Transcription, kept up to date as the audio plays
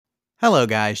Hello,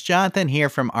 guys. Jonathan here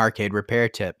from Arcade Repair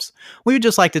Tips. We would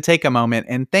just like to take a moment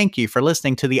and thank you for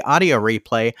listening to the audio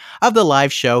replay of the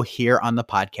live show here on the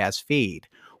podcast feed.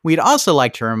 We'd also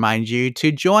like to remind you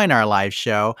to join our live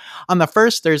show on the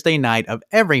first Thursday night of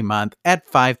every month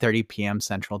at 5:30 p.m.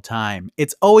 Central Time.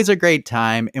 It's always a great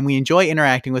time, and we enjoy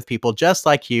interacting with people just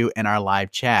like you in our live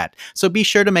chat. So be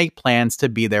sure to make plans to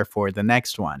be there for the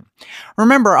next one.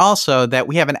 Remember also that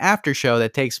we have an after show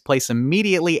that takes place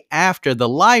immediately after the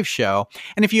live show.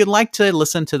 And if you'd like to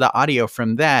listen to the audio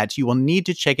from that, you will need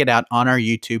to check it out on our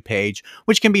YouTube page,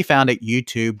 which can be found at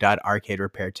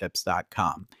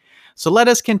youtube.arcaderepairtips.com. So let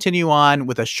us continue on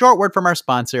with a short word from our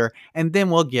sponsor, and then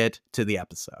we'll get to the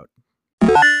episode.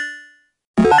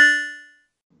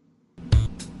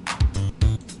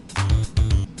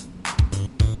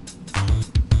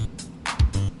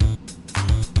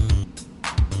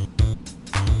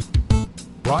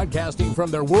 Broadcasting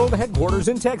from their world headquarters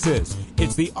in Texas,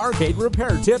 it's the Arcade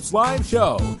Repair Tips Live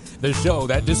Show, the show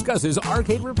that discusses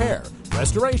arcade repair,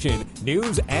 restoration,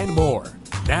 news, and more.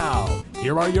 Now,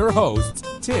 here are your hosts,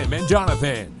 Tim and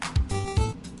Jonathan.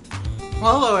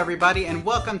 Well, hello, everybody, and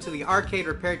welcome to the Arcade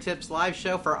Repair Tips Live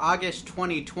Show for August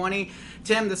 2020.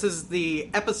 Tim, this is the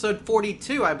episode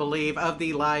 42, I believe, of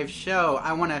the live show.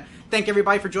 I want to thank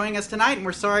everybody for joining us tonight, and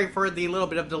we're sorry for the little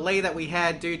bit of delay that we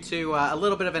had due to a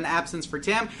little bit of an absence for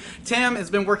Tim. Tim has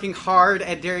been working hard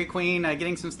at Dairy Queen,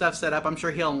 getting some stuff set up. I'm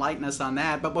sure he'll enlighten us on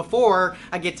that. But before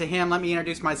I get to him, let me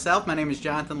introduce myself. My name is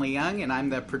Jonathan Lee Young, and I'm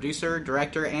the producer,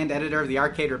 director, and editor of the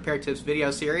Arcade Repair Tips video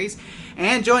series.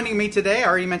 And joining me today, I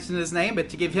already mentioned his name, but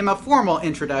to give him a formal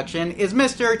introduction, is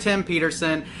Mr. Tim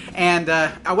Peterson. And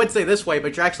I would say this way,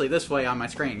 but you're actually this way on my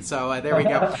screen. So there we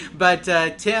go. But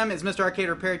Tim is Mr. Arcade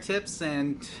Repair Tips,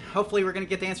 and hopefully we're going to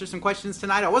get to answer some questions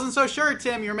tonight. I wasn't so sure,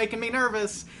 Tim. You're making me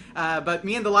nervous. But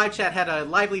me and the live chat had a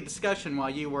lively discussion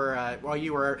while you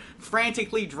were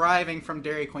frantically driving from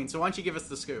Dairy Queen. So why don't you give us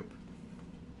the scoop?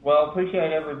 Well,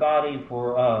 appreciate everybody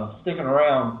for sticking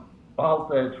around. I hope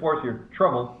that it's worth your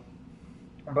trouble.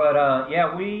 But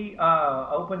yeah, we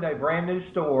opened a brand new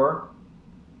store.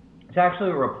 It's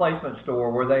actually a replacement store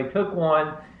where they took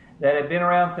one that had been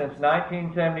around since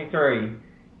 1973,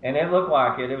 and it looked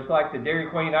like it. It was like the Dairy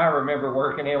Queen I remember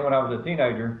working in when I was a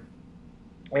teenager.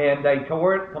 And they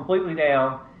tore it completely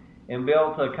down and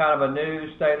built a kind of a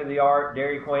new state-of-the-art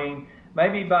Dairy Queen.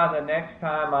 Maybe by the next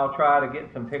time I'll try to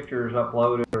get some pictures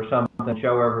uploaded or something to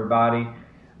show everybody.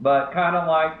 But kind of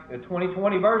like the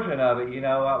 2020 version of it, you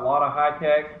know, a lot of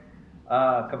high-tech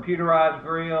computerized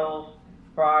grills,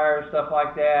 fryers, stuff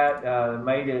like that.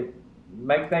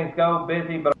 Make things go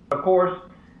busy. But of course,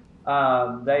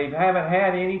 they haven't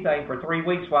had anything for 3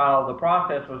 weeks while the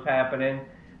process was happening.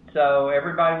 So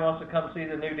everybody wants to come see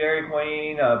the new Dairy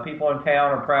Queen. People in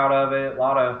town are proud of it. A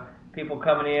lot of people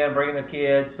coming in, bringing the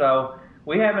kids. So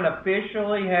we haven't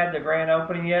officially had the grand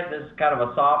opening yet. This is kind of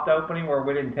a soft opening where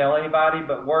we didn't tell anybody,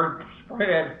 but word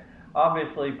spread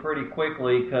obviously pretty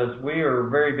quickly because we are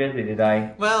very busy today.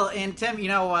 Well, and Tim, you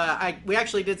know, we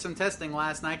actually did some testing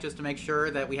last night just to make sure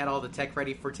that we had all the tech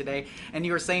ready for today. And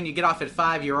you were saying you get off at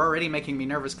 5. You were already making me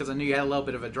nervous because I knew you had a little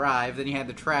bit of a drive. Then you had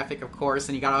the traffic, of course,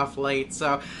 and you got off late.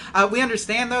 So we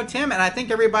understand, though, Tim, and I think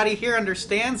everybody here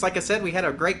understands. Like I said, we had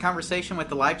a great conversation with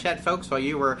the live chat folks while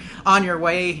you were on your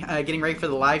way getting ready for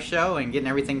the live show and getting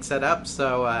everything set up.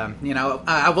 So, you know,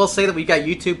 I will say that we've got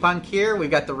YouTube Punk here.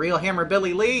 We've got the real Hammer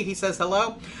Billy Lee. He says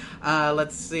hello.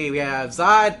 Let's see. We have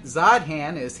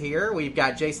Zodhan is here. We've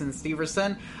got Jason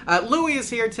Steverson. Louie is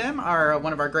here, Tim,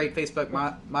 one of our great Facebook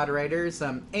moderators.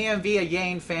 AMV, a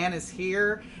Yane fan, is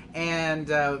here. And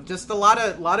just a lot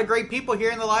of great people here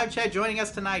in the live chat joining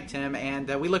us tonight, Tim. And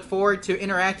we look forward to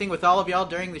interacting with all of y'all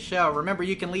during the show. Remember,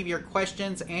 you can leave your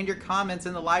questions and your comments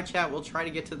in the live chat. We'll try to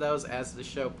get to those as the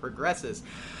show progresses.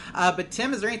 But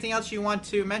Tim, is there anything else you want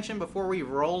to mention before we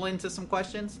roll into some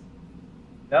questions?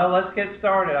 No, let's get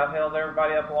started. I've held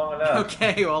everybody up long enough.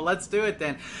 Okay, well, let's do it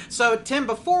then. So, Tim,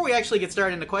 before we actually get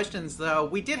started into questions, though,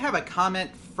 we did have a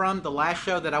comment from the last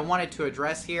show that I wanted to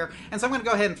address here. And so I'm going to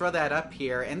go ahead and throw that up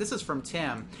here. And this is from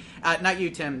Tim. Not you,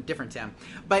 Tim, different Tim.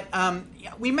 But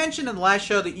we mentioned in the last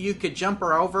show that you could jump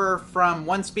her over from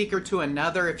one speaker to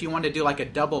another if you wanted to do like a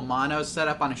double mono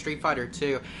setup on a Street Fighter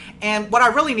 2. And what I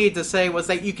really needed to say was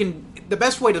that the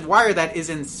best way to wire that is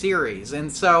in series. And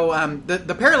so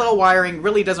the parallel wiring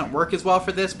really doesn't work as well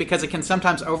for this because it can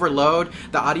sometimes overload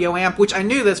the audio amp, which I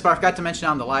knew this, but I forgot to mention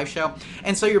on the live show.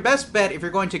 And so your best bet if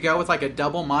you're going to go with like a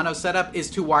double mono setup is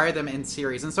to wire them in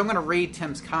series. And so I'm going to read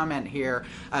Tim's comment here,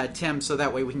 Tim, so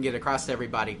that way we can get across to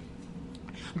everybody.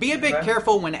 Be a bit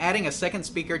careful when adding a second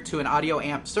speaker to an audio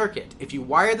amp circuit. If you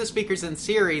wire the speakers in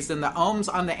series, then the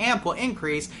ohms on the amp will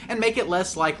increase and make it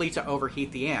less likely to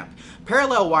overheat the amp.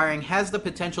 Parallel wiring has the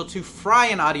potential to fry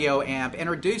an audio amp and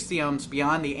reduce the ohms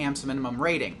beyond the amp's minimum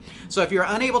rating. So if you're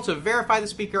unable to verify the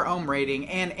speaker ohm rating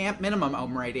and amp minimum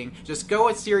ohm rating, just go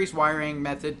with series wiring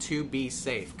method to be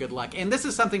safe. Good luck. And this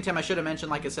is something, Tim, I should have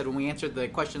mentioned, like I said, when we answered the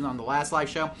question on the last live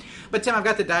show. But Tim, I've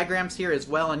got the diagrams here as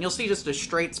well, and you'll see just a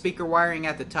straight speaker wiring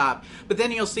at the top. But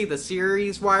then you'll see the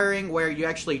series wiring where you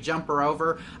actually jumper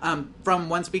over from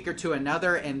one speaker to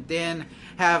another, and then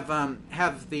have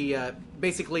the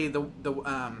basically the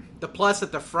plus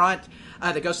at the front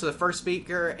that goes to the first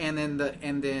speaker, and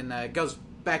then goes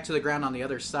back to the ground on the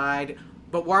other side.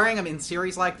 But wiring them in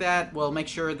series like that will make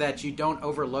sure that you don't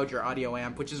overload your audio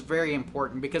amp, which is very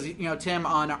important because, you know, Tim,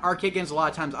 on arcade games, a lot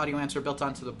of times audio amps are built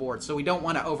onto the board. So we don't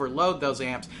want to overload those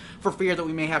amps for fear that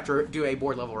we may have to do a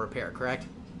board level repair, correct?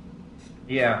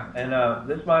 Yeah, and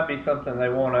this might be something they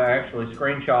want to actually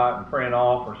screenshot and print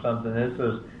off or something. This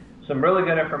is some really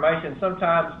good information.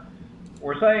 Sometimes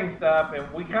we're saying stuff and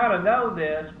we kind of know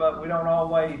this, but we don't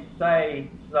always say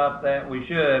stuff that we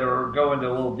should or go into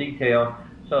a little detail.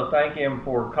 So thank him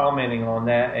for commenting on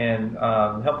that and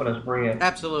helping us bring it.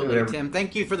 Absolutely, Tim.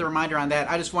 Thank you for the reminder on that.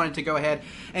 I just wanted to go ahead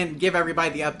and give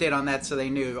everybody the update on that so they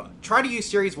knew. Try to use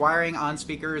series wiring on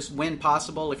speakers when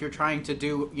possible. If you're trying to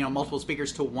do multiple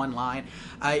speakers to one line,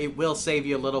 it will save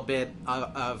you a little bit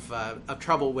of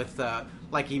trouble with,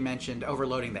 like he mentioned,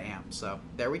 overloading the amp. So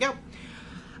there we go.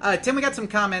 Tim, we got some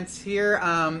comments here.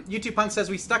 YouTube Punk says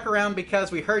we stuck around because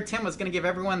we heard Tim was going to give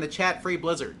everyone the chat free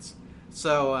blizzards.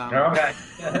 So, okay.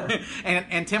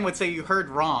 and Tim would say you heard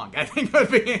wrong. I think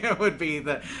it would be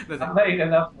the I made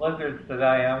enough blizzards today.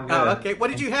 I'm good. Oh, okay. What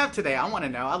did you have today? I want to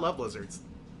know. I love blizzards.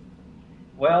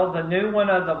 Well, the new one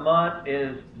of the month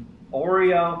is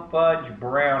Oreo fudge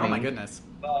brownie. Oh my goodness.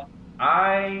 But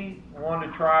I want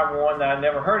to try one that I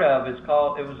never heard of. It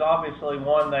was obviously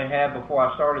one they had before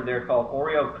I started there called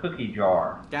Oreo cookie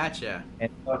jar. Gotcha.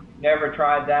 And so if you've never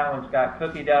tried that one, it's got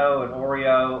cookie dough and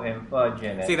Oreo and fudge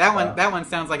in it. See, that one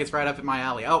sounds like it's right up in my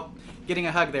alley. Oh, getting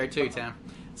a hug there too, Tim.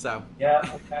 So. Yeah.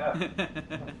 What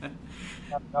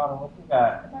you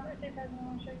got?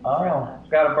 Oh,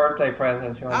 it's got a birthday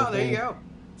present. Oh, there you go.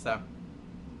 So.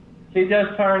 She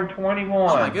just turned 21.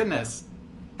 Oh my goodness.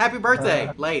 Happy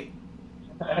birthday, late.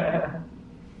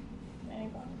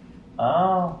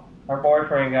 Oh, her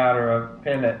boyfriend got her a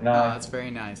pendant. Nice. Oh, that's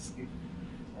very nice.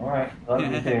 All right, love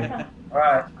you too. All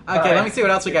right. Okay, let me see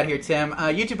what else we got here, Tim.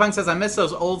 YouTube Punk says, I miss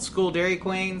those old school Dairy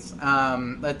Queens.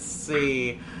 Let's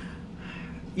see.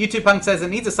 YouTube Punk says, it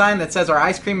needs a sign that says our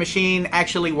ice cream machine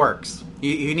actually works.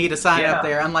 You need a sign up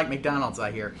there, unlike McDonald's,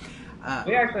 I hear.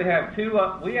 We actually have two.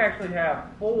 We actually have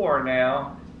four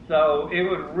now. So it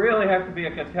would really have to be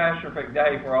a catastrophic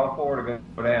day for all four to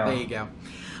go down. There you go.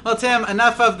 Well, Tim,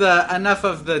 enough of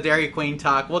the Dairy Queen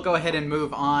talk. We'll go ahead and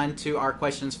move on to our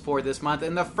questions for this month.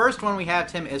 And the first one we have,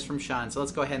 Tim, is from Sean. So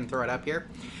let's go ahead and throw it up here.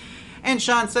 And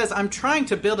Sean says, I'm trying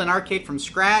to build an arcade from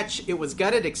scratch. It was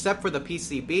gutted except for the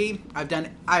PCB.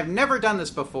 I've never done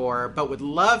this before, but would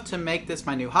love to make this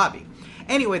my new hobby.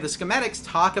 Anyway, the schematics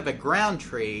talk of a ground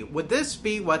tree. Would this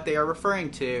be what they are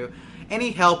referring to?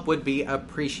 Any help would be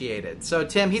appreciated. So,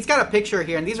 Tim, he's got a picture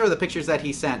here, and these are the pictures that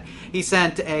he sent. He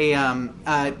sent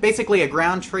basically a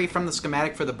ground tree from the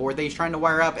schematic for the board that he's trying to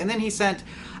wire up, and then he sent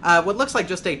what looks like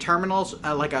just a terminal,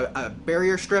 like a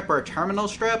barrier strip or a terminal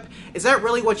strip. Is that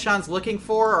really what Sean's looking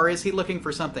for, or is he looking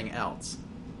for something else?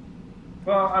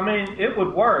 Well, I mean, it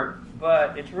would work,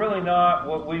 but it's really not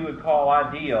what we would call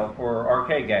ideal for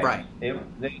arcade games. Right. It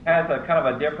has a kind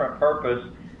of a different purpose.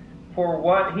 For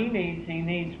what he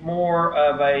needs more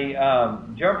of a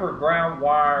jumper ground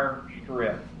wire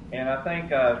strip. And I think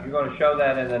you're going to show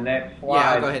that in the next slide.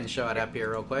 Yeah, I'll go ahead and show it up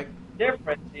here real quick. The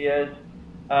difference is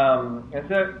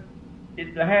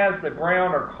it has the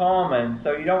ground or common,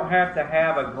 so you don't have to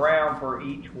have a ground for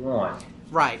each one.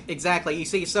 Right, exactly. You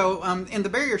see, so in the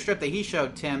barrier strip that he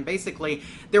showed, Tim, basically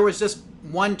there was just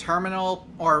one terminal,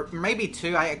 or maybe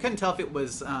two. I couldn't tell if it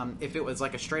was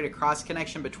like a straight across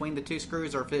connection between the two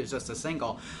screws, or if it was just a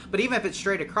single. But even if it's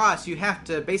straight across, you have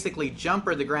to basically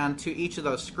jumper the ground to each of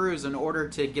those screws in order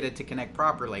to get it to connect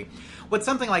properly. What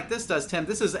something like this does, Tim,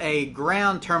 this is a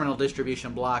ground terminal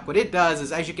distribution block. What it does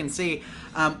is, as you can see,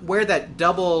 where that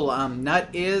double nut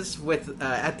is with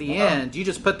at the end, you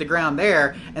just put the ground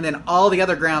there, and then all the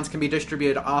other grounds can be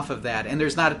distributed off of that, and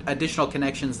there's not additional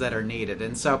connections that are needed.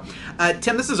 And so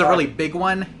Tim, this is a really big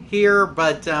one here,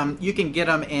 but you can get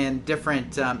them in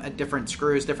different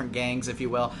screws, different gangs, if you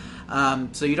will.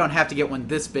 So you don't have to get one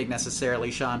this big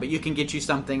necessarily, Sean, but you can get you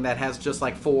something that has just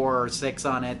like 4 or 6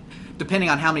 on it, depending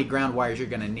on how many ground wires you're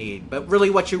going to need. But really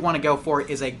what you want to go for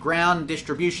is a ground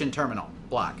distribution terminal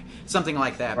block, something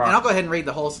like that. Right. And I'll go ahead and read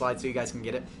the whole slide so you guys can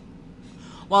get it.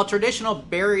 While traditional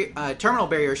terminal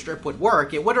barrier strip would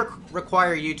work, it would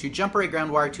require you to jumper a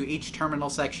ground wire to each terminal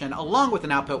section along with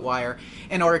an output wire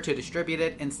in order to distribute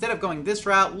it. Instead of going this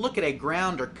route, look at a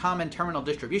ground or common terminal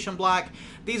distribution block.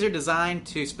 These are designed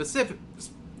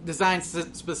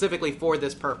specifically for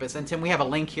this purpose. And Tim, we have a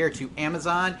link here to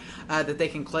Amazon that they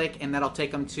can click, and that'll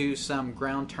take them to some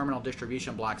ground terminal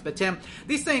distribution blocks. But Tim,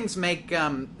 these things make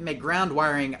ground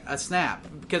wiring a snap,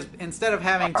 because instead of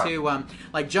having to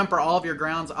jumper all of your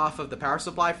grounds off of the power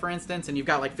supply, for instance, and you've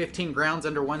got like 15 grounds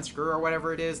under one screw or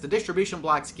whatever it is, the distribution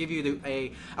blocks give you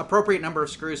a appropriate number of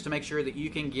screws to make sure that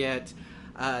you can get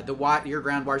your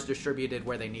ground wires distributed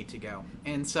where they need to go.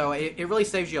 And so it really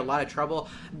saves you a lot of trouble.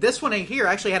 This one here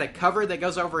actually had a cover that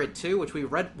goes over it too, which we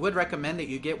would recommend that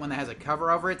you get one that has a cover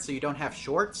over it so you don't have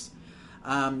shorts.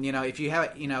 If you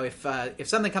have, if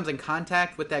something comes in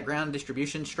contact with that ground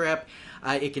distribution strip,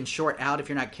 it can short out if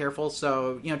you're not careful.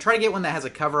 So, try to get one that has a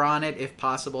cover on it if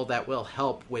possible. That will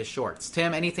help with shorts.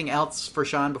 Tim, anything else for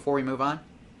Sean before we move on?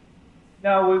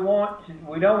 No,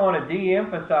 we don't want to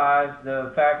de-emphasize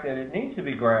the fact that it needs to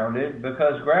be grounded,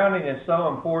 because grounding is so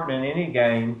important in any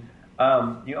game.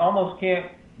 You almost can't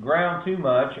ground too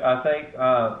much. I think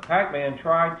Pac-Man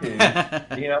tried to.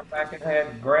 Pac-Man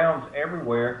had grounds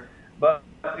everywhere. But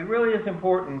it really is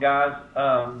important, guys,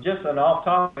 just an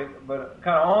off-topic, but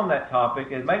kind of on that topic,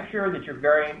 is make sure that your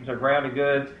games are grounded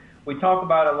good. We talk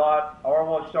about a lot,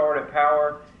 Orville started at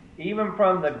power. Even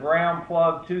from the ground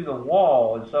plug to the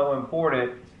wall is so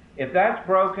important. If that's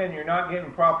broken, you're not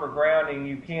getting proper grounding,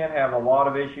 you can have a lot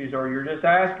of issues, or you're just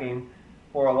asking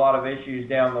for a lot of issues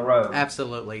down the road.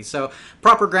 Absolutely. So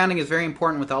proper grounding is very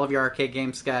important with all of your arcade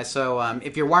games, guys. So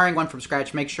if you're wiring one from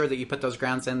scratch, make sure that you put those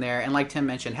grounds in there. And like Tim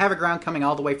mentioned, have a ground coming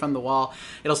all the way from the wall.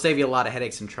 It'll save you a lot of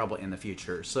headaches and trouble in the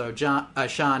future. So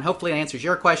Sean, hopefully it answers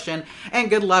your question. And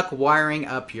good luck wiring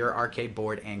up your arcade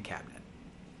board and cabinet.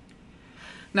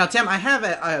 Now, Tim, I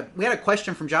have we had a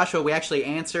question from Joshua we actually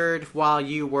answered while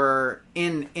you were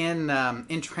in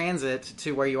transit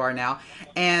to where you are now,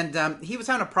 and he was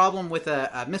having a problem with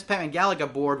a Miss Pac-Man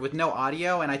Galaga board with no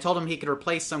audio, and I told him he could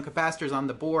replace some capacitors on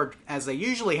the board as they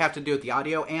usually have to do with the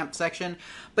audio amp section,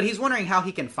 but he's wondering how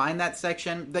he can find that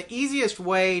section. The easiest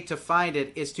way to find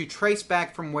it is to trace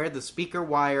back from where the speaker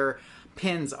wire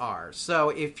pins are. So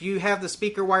if you have the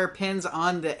speaker wire pins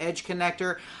on the edge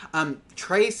connector,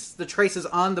 trace the traces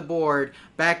on the board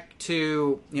back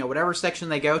to whatever section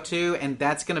they go to, and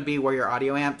that's going to be where your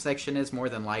audio amp section is more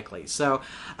than likely. So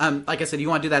like I said, you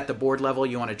want to do that at the board level.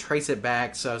 You want to trace it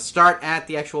back. So start at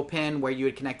the actual pin where you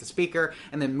would connect the speaker,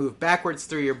 and then move backwards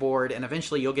through your board, and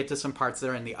eventually you'll get to some parts that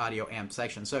are in the audio amp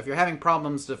section. So if you're having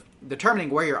problems determining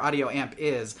where your audio amp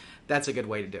is, that's a good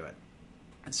way to do it.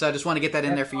 So I just want to get that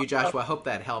in there for you, Joshua. I hope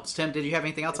that helps. Tim, did you have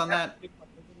anything else on that? It's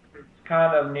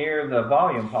kind of near the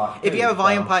volume pot, too. If you have a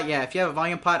volume pot, yeah. If you have a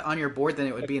volume pot on your board, then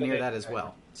it would be near that as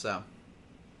well. So,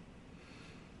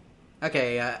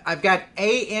 okay, I've got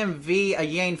AMV, a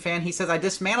Yane fan. He says, I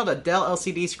dismantled a Dell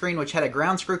LCD screen which had a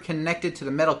ground screw connected to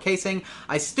the metal casing.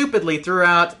 I stupidly threw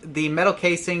out the metal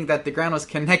casing that the ground was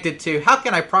connected to. How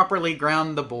can I properly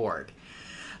ground the board?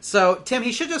 So, Tim,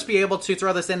 he should just be able to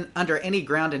throw this in under any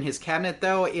ground in his cabinet,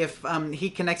 though. If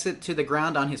he connects it to the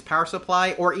ground on his power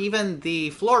supply, or even the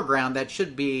floor ground, that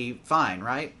should be fine,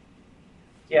 right?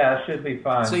 Yeah, it should be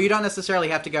fine. So you don't necessarily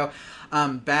have to go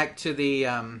back to the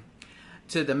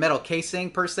metal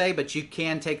casing, per se, but you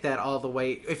can take that all the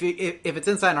way. If it's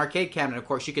inside an arcade cabinet, of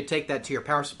course, you could take that to your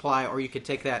power supply, or you could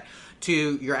take that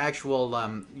to your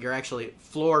actual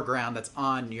floor ground that's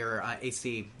on your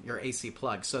AC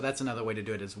plug. So that's another way to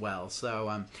do it as well.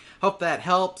 So hope that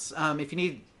helps. If you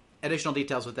need additional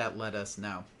details with that, let us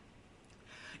know.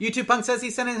 YouTube Punk says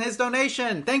he sent in his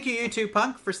donation. Thank you, YouTube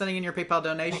Punk, for sending in your PayPal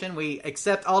donation. We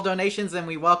accept all donations and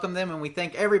we welcome them, and we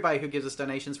thank everybody who gives us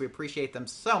donations. We appreciate them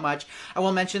so much. I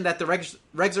will mention that the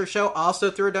Regzer Show also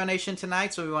threw a donation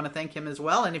tonight, so we want to thank him as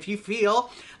well. And if you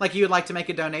feel like you would like to make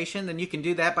a donation, then you can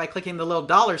do that by clicking the little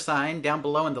 $ down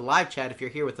below in the live chat if you're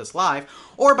here with us live,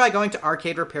 or by going to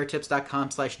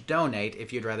arcaderepairtips.com/donate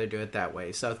if you'd rather do it that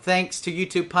way. So thanks to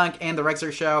YouTube Punk and the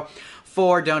Regzer Show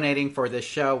for donating for this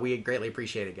show. We greatly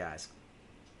appreciate it, guys.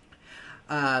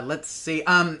 Let's see.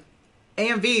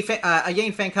 AMV, a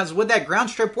Yane fan comes, would that ground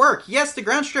strip work? Yes, the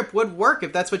ground strip would work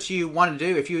if that's what you want to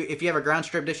do. If you have a ground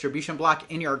strip distribution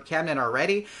block in your cabinet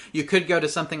already, you could go to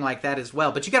something like that as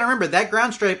well. But you got to remember, that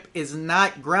ground strip is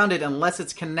not grounded unless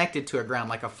it's connected to a ground,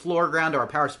 like a floor ground or a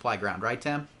power supply ground, right,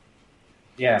 Tim?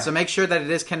 Yeah. So make sure that it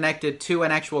is connected to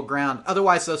an actual ground.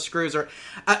 Otherwise, those screws are...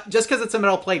 just because it's a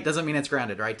metal plate doesn't mean it's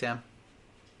grounded, right, Tim?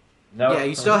 No. Yeah,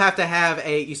 you still have to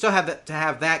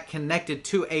have that connected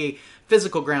to a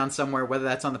physical ground somewhere, whether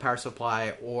that's on the power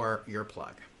supply or your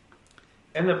plug.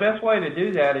 And the best way to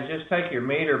do that is just take your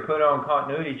meter, put on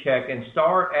continuity check, and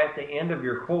start at the end of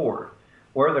your cord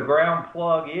where the ground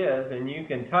plug is, and you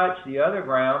can touch the other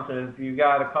grounds. And if you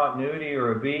got a continuity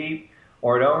or a beep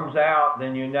or it ohms out,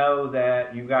 then you know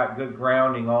that you've got good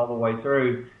grounding all the way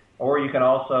through. Or you can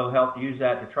also help use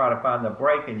that to try to find the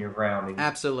break in your grounding.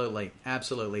 Absolutely,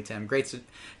 Tim.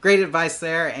 Great advice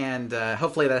there, and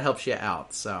hopefully that helps you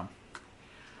out. So,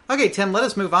 okay, Tim, let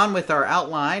us move on with our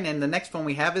outline, and the next one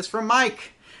we have is from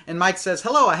Mike. And Mike says,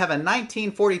 hello, I have a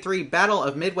 1943 Battle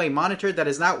of Midway monitor that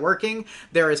is not working.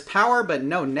 There is power but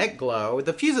no net glow.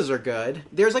 The fuses are good.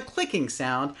 There's a clicking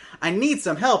sound. I need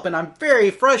some help, and I'm very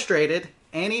frustrated.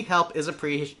 Any help is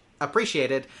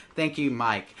appreciated. Thank you,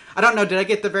 Mike. I don't know, did I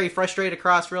get the very frustrated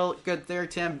across real good there,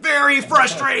 Tim? Very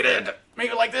frustrated!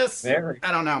 Maybe like this? Very.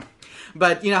 I don't know.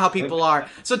 But you know how people are.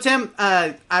 So, Tim,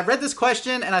 I read this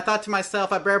question, and I thought to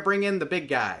myself, I better bring in the big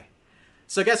guy.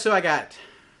 So guess who I got?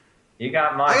 You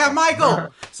got Michael. I got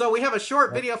Michael! So we have a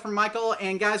short video from Michael,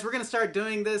 and guys, we're going to start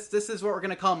doing this. This is what we're going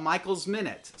to call Michael's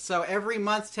Minute. So every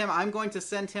month, Tim, I'm going to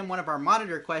send him one of our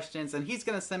monitor questions, and he's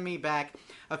going to send me back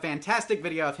a fantastic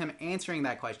video of him answering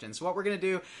that question. So what we're going to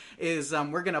do is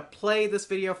we're going to play this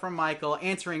video from Michael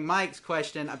answering Mike's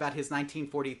question about his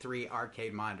 1943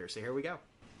 arcade monitor. So here we go.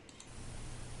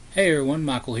 Hey everyone,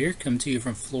 Michael here, coming to you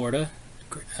from Florida.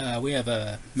 We have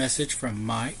a message from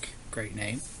Mike, great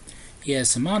name. He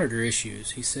has some monitor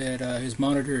issues. He said his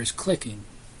monitor is clicking.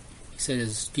 He said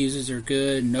his fuses are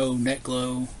good, no net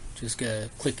glow, just a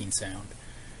clicking sound.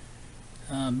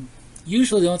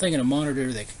 Usually the only thing in a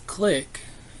monitor that can click,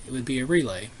 it would be a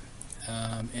relay.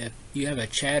 If you have a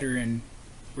chattering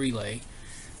relay,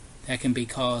 that can be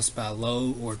caused by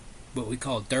low or what we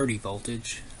call dirty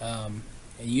voltage. And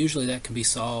usually that can be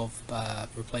solved by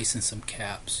replacing some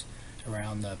caps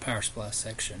around the power supply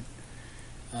section.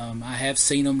 I have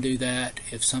seen them do that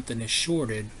if something is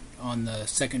shorted on the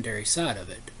secondary side of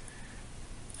it.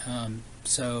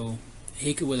 So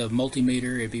he could, with a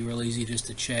multimeter, it'd be real easy just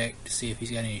to check to see if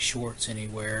he's got any shorts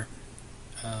anywhere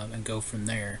and go from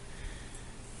there.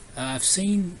 I've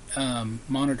seen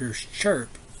monitors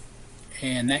chirp,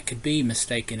 and that could be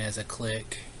mistaken as a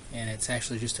click, and it's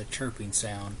actually just a chirping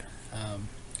sound. And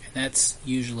that's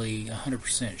usually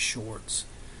 100% shorts.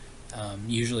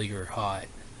 Usually your hot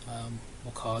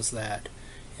will cause that,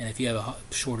 and if you have a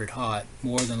shorted hot,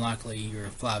 more than likely your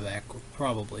flyback will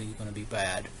probably going to be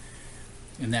bad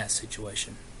in that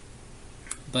situation.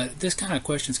 But this kind of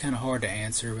question is kind of hard to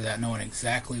answer without knowing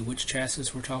exactly which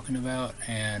chassis we're talking about,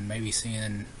 and maybe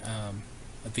seeing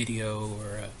a video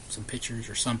or some pictures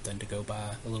or something to go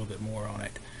by a little bit more on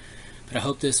it. But I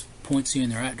hope this points you in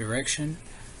the right direction.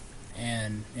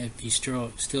 And if you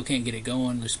still can't get it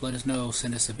going, just let us know,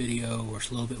 send us a video or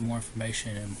a little bit more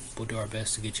information, and we'll do our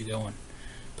best to get you going.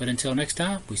 But until next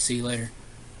time, we see you later.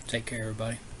 Take care,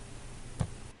 everybody.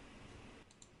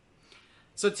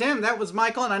 So, Tim, that was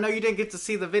Michael, and I know you didn't get to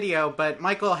see the video, but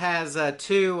Michael has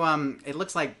two, it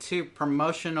looks like two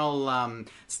promotional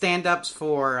stand-ups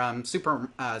for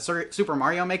Super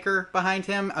Mario Maker behind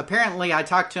him. Apparently, I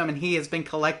talked to him, and he has been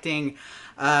collecting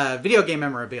video game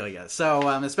memorabilia, so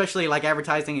especially like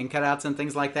advertising and cutouts and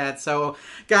things like that. So,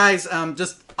 guys,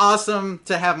 just awesome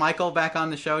to have Michael back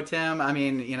on the show, Tim. I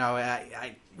mean, you know,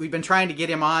 we've been trying to get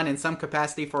him on in some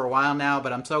capacity for a while now,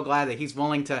 but I'm so glad that he's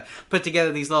willing to put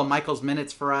together these little Michael's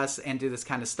Minutes for us and do this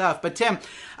kind of stuff. But Tim,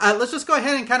 let's just go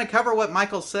ahead and kind of cover what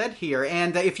Michael said here.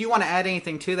 And if you want to add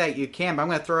anything to that, you can, but I'm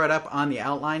going to throw it up on the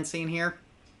outline scene here.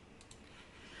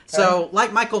 So,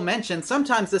 like Michael mentioned,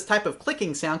 sometimes this type of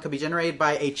clicking sound could be generated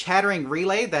by a chattering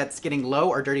relay that's getting low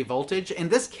or dirty voltage. In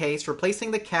this case,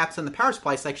 replacing the caps in the power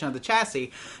supply section of the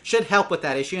chassis should help with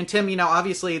that issue. And Tim, you know,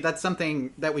 obviously that's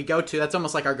something that we go to. That's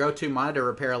almost like our go-to monitor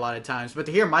repair a lot of times. But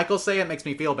to hear Michael say it makes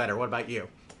me feel better. What about you?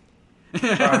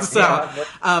 But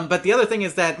the other thing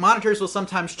is that monitors will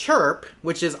sometimes chirp,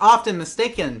 which is often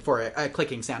mistaken for a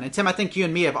clicking sound. And Tim, I think you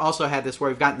and me have also had this where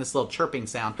we've gotten this little chirping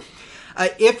sound.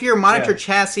 If your monitor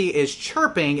chassis is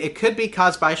chirping, it could be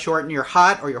caused by a short in your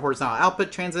hot or your horizontal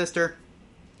output transistor.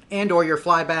 and or your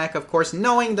flyback. Of course,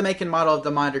 knowing the make and model of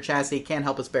the monitor chassis can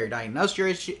help us better diagnose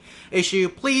your issue.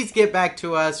 Please get back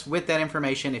to us with that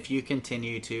information if you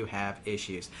continue to have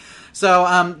issues.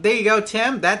 So there you go,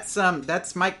 Tim.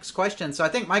 That's Mike's question. So I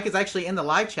think Mike is actually in the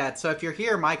live chat. So if you're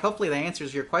here, Mike, hopefully that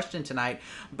answers your question tonight.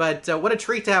 But what a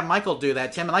treat to have Michael do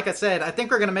that, Tim. And like I said, I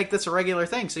think we're going to make this a regular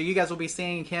thing. So you guys will be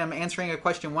seeing him answering a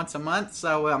question once a month.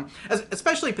 So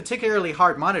especially particularly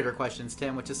hard monitor questions,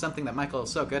 Tim, which is something that Michael is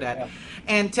so good at. Yeah.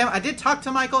 And Tim, I did talk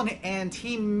to Michael, and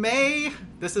he may,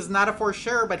 this is not a for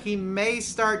sure, but he may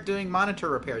start doing monitor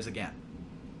repairs again.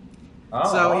 Oh,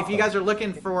 so awesome. If you guys are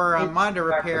looking for a monitor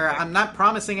repair, I'm not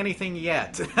promising anything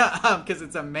yet because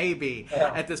it's a maybe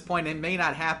at this point. It may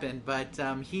not happen, but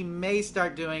he may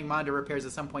start doing monitor repairs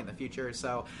at some point in the future.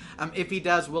 So if he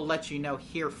does, we'll let you know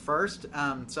here first.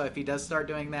 So if he does start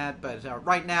doing that, but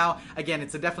right now, again,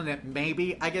 it's a definite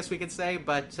maybe, I guess we could say.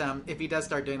 But if he does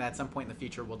start doing that at some point in the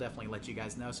future, we'll definitely let you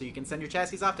guys know so you can send your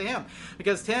chassis off to him.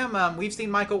 Because Tim, we've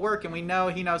seen Michael work and we know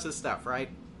he knows his stuff, right?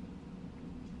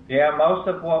 Yeah, most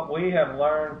of what we have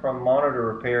learned from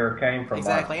monitor repair came from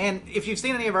exactly. Michael. And if you've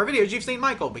seen any of our videos, you've seen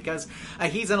Michael because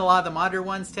he's in a lot of the monitor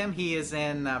ones, Tim. He is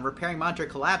in repairing monitor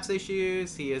collapse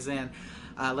issues. He is in,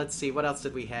 let's see, what else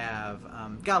did we have?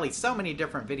 Golly, so many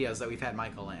different videos that we've had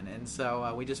Michael in. And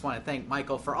so we just want to thank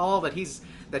Michael for all that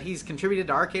he's contributed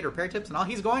to Arcade Repair Tips and all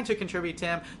he's going to contribute,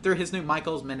 Tim, through his new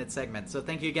Michael's Minute segment. So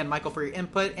thank you again, Michael, for your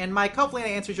input. And Mike, hopefully that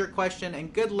answers your question.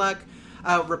 And good luck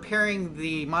repairing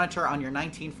the monitor on your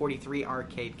 1943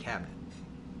 arcade cabinet.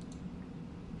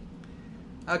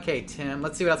 Okay, Tim,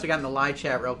 let's see what else we got in the live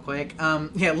chat real quick.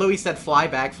 Yeah, Louis said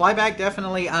flyback. Flyback,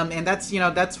 definitely. And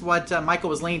that's what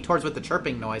Michael was leaning towards with the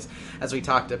chirping noise, as we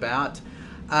talked about.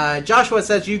 Joshua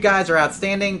says, you guys are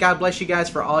outstanding. God bless you guys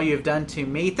for all you've done to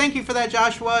me. Thank you for that,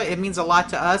 Joshua. It means a lot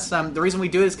to us. The reason we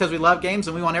do it is because we love games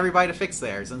and we want everybody to fix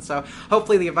theirs. And so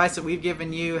hopefully the advice that we've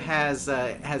given you has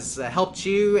helped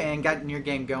you and gotten your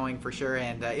game going for sure.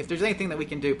 And if there's anything that we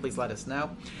can do, please let us know.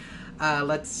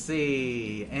 Let's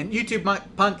see. And YouTube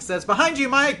Punk says, behind you,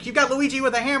 Mike, you've got Luigi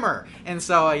with a hammer. And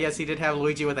so, yes, he did have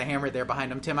Luigi with a hammer there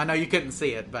behind him. Tim, I know you couldn't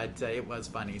see it, but it was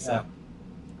funny. So. Yeah.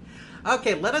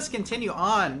 Okay, let us continue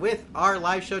on with our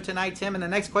live show tonight, Tim. And the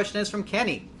next question is from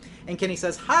Kenny. And Kenny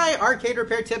says, hi, Arcade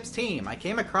Repair Tips team. I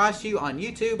came across you on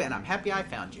YouTube, and I'm happy I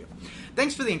found you.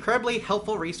 Thanks for the incredibly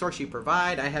helpful resource you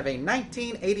provide. I have a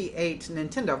 1988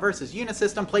 Nintendo vs.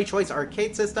 Unisystem PlayChoice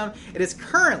arcade system. It is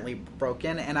currently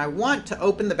broken, and I want to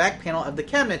open the back panel of the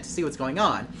cabinet to see what's going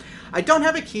on. I don't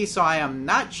have a key, so I am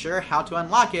not sure how to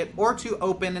unlock it or to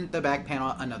open the back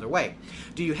panel another way.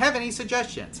 Do you have any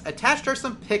suggestions? Attached are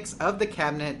some pics of the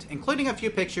cabinet, including a few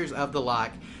pictures of the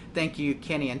lock. Thank you,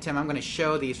 Kenny and Tim. I'm going to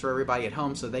show these for everybody at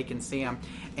home so they can see them.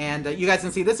 And you guys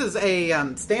can see this is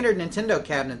a standard Nintendo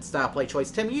cabinet style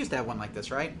PlayChoice. Tim, you used to have one like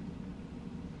this, right?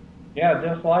 Yeah,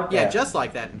 just like that. Yeah, just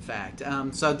like that, in fact.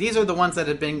 So these are the ones that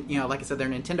have been, like I said, they're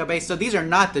Nintendo-based. So these are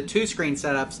not the two-screen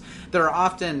setups that are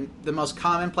often the most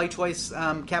common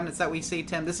PlayChoice cabinets that we see,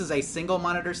 Tim. This is a single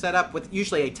monitor setup with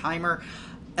usually a timer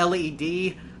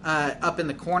LED up in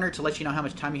the corner to let you know how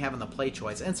much time you have on the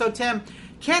PlayChoice. And so, Tim,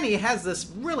 Kenny has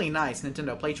this really nice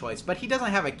Nintendo PlayChoice, but he doesn't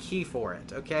have a key for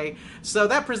it, okay? So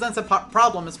that presents a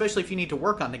problem, especially if you need to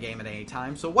work on the game at any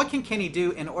time. So what can Kenny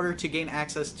do in order to gain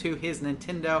access to his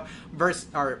Nintendo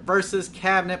versus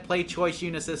cabinet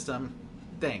PlayChoice Unisystem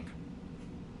thing?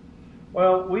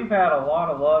 Well, we've had a lot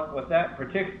of luck with that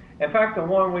particular. In fact, the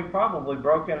one we probably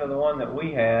broke into the one that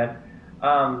we had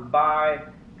by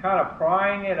kind of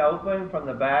prying it open from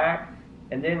the back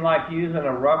and then like using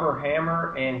a rubber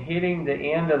hammer and hitting the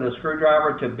end of the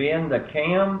screwdriver to bend the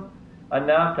cam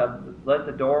enough to let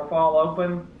the door fall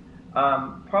open.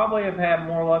 Probably have had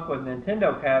more luck with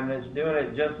Nintendo cabinets doing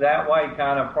it just that way,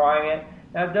 kind of prying it.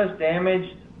 Now it does damage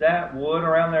that wood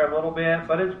around there a little bit,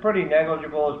 but it's pretty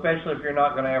negligible, especially if you're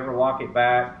not going to ever lock it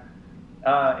back.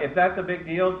 If that's a big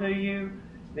deal to you,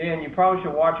 then you probably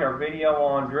should watch our video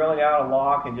on drilling out a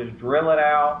lock and just drill it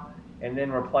out and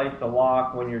then replace the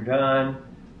lock when you're done.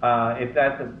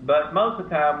 But most of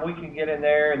the time we can get in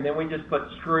there and then we just put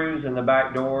screws in the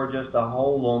back door just to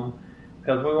hold them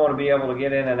because we want to be able to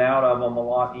get in and out of them a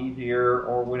lot easier,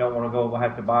 or we don't want to go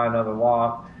have to buy another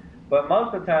lock. But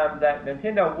most of the time that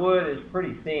Nintendo wood is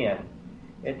pretty thin.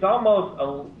 It's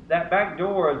almost, that back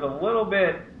door is a little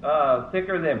bit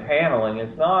thicker than paneling.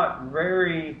 It's not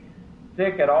very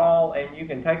thick at all, and you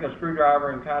can take a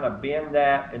screwdriver and kind of bend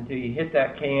that until you hit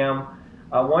that cam.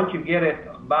 Once you get it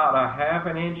about a half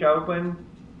an inch open,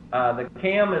 the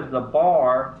cam is the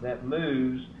bar that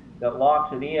moves, that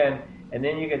locks it in, and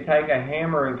then you can take a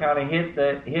hammer and kind of hit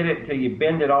it till you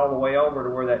bend it all the way over to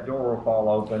where that door will fall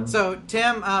open. So,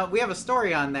 Tim, we have a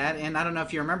story on that, and I don't know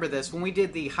if you remember this. When we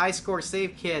did the high score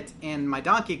save kit in my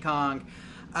Donkey Kong,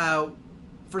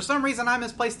 for some reason I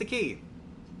misplaced the key.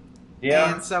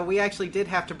 Yeah. And so we actually did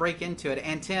have to break into it.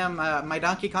 And Tim, my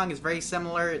Donkey Kong is very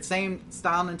similar. It's same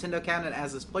style Nintendo cabinet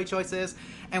as this PlayChoice is.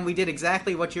 And we did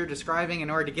exactly what you're describing in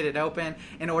order to get it open,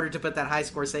 in order to put that high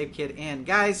score save kit in.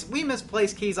 Guys, we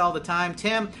misplace keys all the time.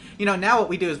 Tim, now what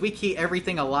we do is we key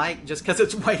everything alike just because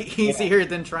it's way easier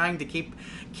than trying to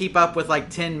keep up with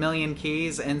like 10 million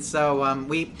keys. And so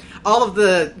all of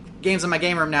the games in my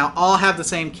game room now all have the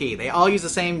same key. They all use the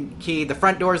same key. The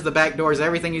front doors, the back doors,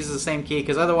 everything uses the same key,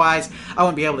 because otherwise I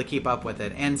wouldn't be able to keep up with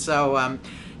it. And so,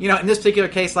 in this particular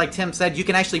case, like Tim said, you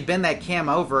can actually bend that cam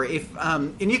over.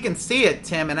 And you can see it,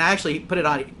 Tim, and I actually put it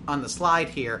on the slide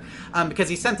here because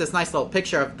he sent this nice little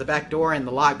picture of the back door and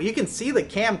the lock. But you can see the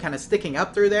cam kind of sticking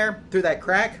up through that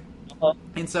crack.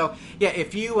 And so, yeah,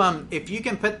 if you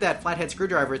can put that flathead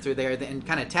screwdriver through there and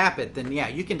kind of tap it, then yeah,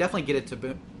 you can definitely get it to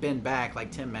bend back,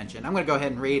 like Tim mentioned. I'm going to go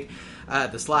ahead and read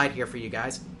the slide here for you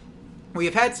guys. We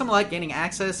have had some luck gaining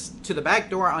access to the back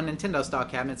door on Nintendo-style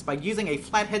cabinets by using a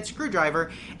flathead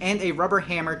screwdriver and a rubber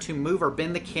hammer to move or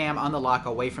bend the cam on the lock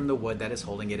away from the wood that is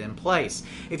holding it in place.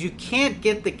 If you can't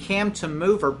get the cam to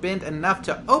move or bend enough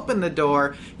to open the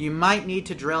door, you might need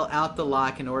to drill out the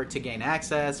lock in order to gain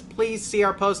access. Please see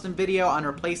our post and video on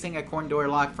replacing a corn door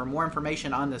lock for more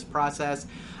information on this process.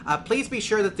 Please be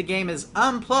sure that the game is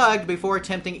unplugged before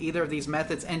attempting either of these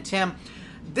methods. And Tim,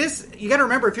 you got to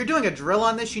remember, if you're doing a drill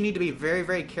on this, you need to be very,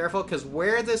 very careful, because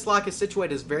where this lock is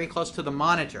situated is very close to the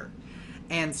monitor.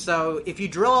 And so if you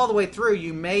drill all the way through,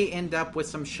 you may end up with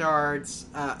some shards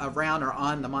around or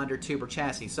on the monitor tube or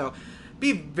chassis. So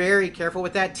be very careful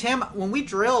with that. Tim, when we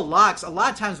drill locks, a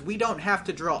lot of times we don't have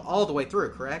to drill all the way through,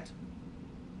 correct?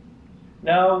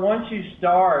 No, once you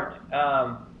start,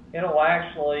 it'll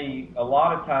actually, a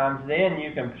lot of times, then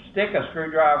you can stick a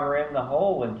screwdriver in the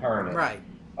hole and turn it. Right.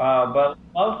 But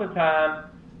most of the time,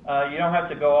 you don't have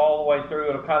to go all the way through.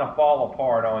 It'll kind of fall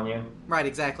apart on you. Right,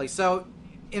 exactly. So,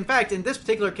 in fact, in this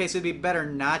particular case, it'd be better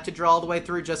not to draw all the way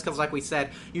through, just because, like we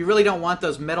said, you really don't want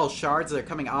those metal shards that are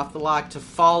coming off the lock to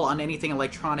fall on anything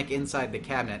electronic inside the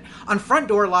cabinet. On front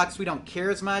door locks, we don't care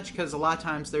as much, because a lot of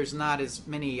times there's not as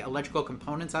many electrical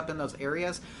components up in those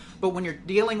areas. But when you're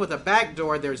dealing with a back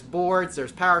door, there's boards,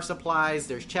 there's power supplies,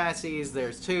 there's chassis,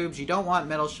 there's tubes. You don't want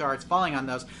metal shards falling on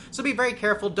those. So be very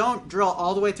careful. Don't drill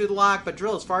all the way through the lock, but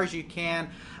drill as far as you can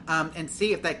and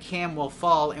see if that cam will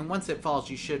fall. And once it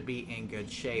falls, you should be in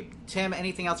good shape. Tim,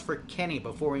 anything else for Kenny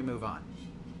before we move on?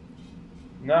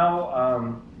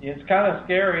 No, it's kind of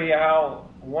scary how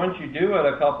once you do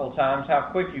it a couple times, how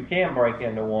quick you can break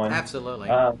into one. Absolutely.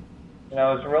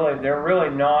 They're really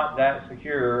not that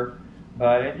secure.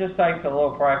 But it just takes a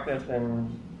little practice,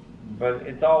 but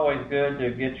it's always good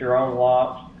to get your own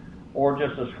locks or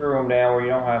just to screw them down where you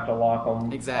don't have to lock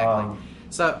them. Exactly.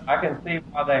 So I can see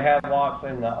why they have locks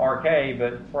in the arcade,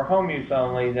 but for home use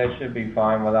only, they should be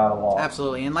fine without a lock.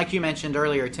 Absolutely. And like you mentioned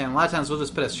earlier, Tim, a lot of times we'll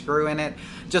just put a screw in it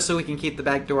just so we can keep the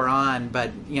back door on.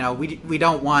 But we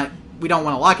don't want to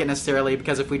lock it necessarily,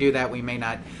 because if we do that, we may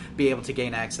not be able to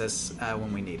gain access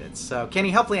when we need it. So, Kenny,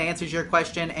 hopefully that answers your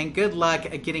question, and good luck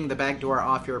at getting the back door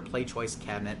off your PlayChoice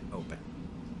cabinet open.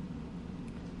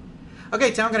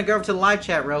 Okay, Tim, I'm going to go over to the live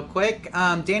chat real quick.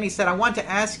 Danny said, I want to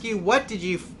ask you, what did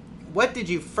you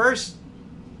first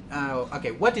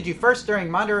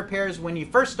during monitor repairs when you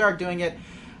first started doing it,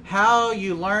 how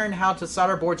you learn how to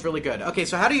solder boards really good? Okay,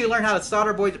 so how do you learn how to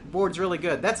solder boards really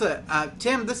good? That's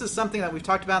Tim, this is something that we've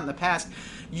talked about in the past.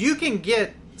 You can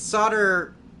get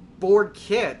solder board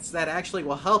kits that actually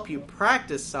will help you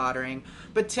practice soldering.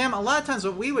 But Tim, a lot of times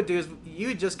what we would do is you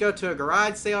would just go to a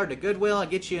garage sale or to Goodwill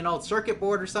and get you an old circuit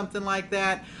board or something like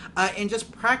that, and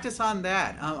just practice on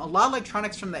that. A lot of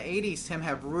electronics from the 80s, Tim,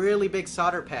 have really big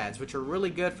solder pads, which are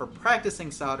really good for practicing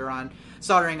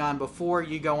soldering on before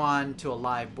you go on to a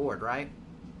live board, right?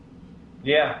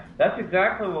 Yeah, that's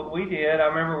exactly what we did. I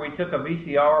remember we took a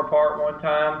VCR apart one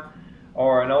time,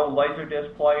 or an old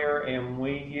Laserdisc player, and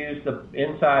we used the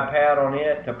inside pad on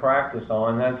it to practice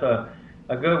on. That's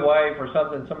a good way for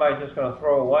something somebody's just going to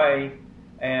throw away,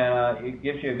 and it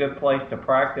gives you a good place to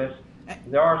practice.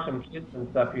 There are some kits and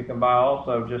stuff you can buy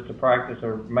also just to practice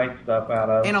or make stuff out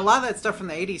of. And a lot of that stuff from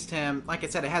the 80s, Tim, like I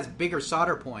said, it has bigger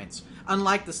solder points,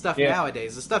 unlike the stuff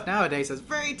nowadays. The stuff nowadays has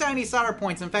very tiny solder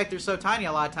points. In fact, they're so tiny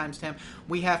a lot of times, Tim,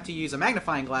 we have to use a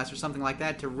magnifying glass or something like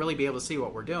that to really be able to see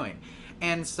what we're doing.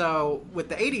 And so with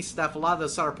the 80s stuff, a lot of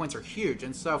those solder points are huge.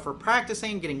 And so for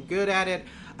practicing, getting good at it,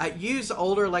 use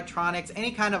older electronics,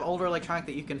 any kind of older electronic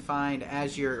that you can find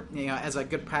as your, as a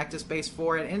good practice base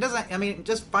for it. And it doesn't,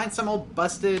 just find some old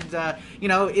busted,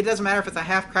 it doesn't matter if it's a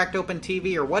half cracked open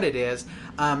TV or what it is.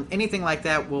 Anything like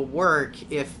that will work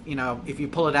if you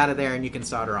pull it out of there and you can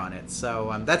solder on it.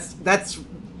 So that's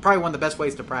probably one of the best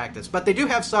ways to practice. But they do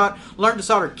have learn to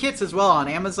solder kits as well on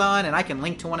Amazon, and I can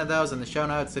link to one of those in the show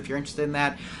notes if you're interested in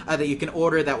that you can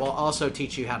order that will also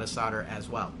teach you how to solder as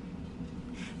well.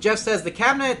 Jeff says the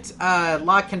cabinet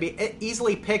lock can be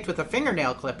easily picked with a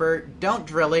fingernail clipper. Don't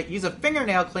drill it. Use a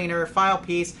fingernail cleaner, file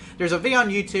piece. There's a video on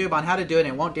YouTube on how to do it, and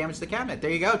it won't damage the cabinet. There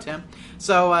you go, Tim.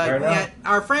 So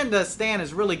our friend Stan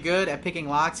is really good at picking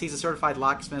locks. He's a certified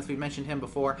locksmith. We mentioned him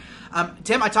before.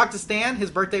 Tim, I talked to Stan. His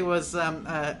birthday was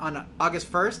on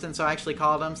August 1st, and so I actually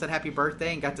called him, said happy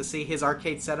birthday, and got to see his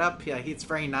arcade setup. Yeah, he's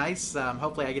very nice.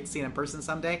 Hopefully I get to see it in person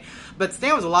someday. But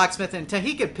Stan was a locksmith, and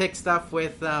he could pick stuff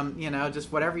with,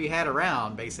 just whatever you had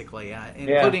around, basically,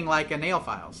 including like a nail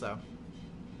file. So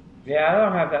yeah, I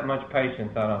don't have that much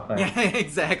patience, I don't think. Yeah,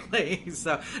 exactly.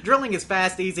 So drilling is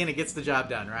fast, easy, and it gets the job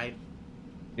done, right?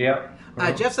 Yep.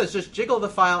 Jeff says just jiggle the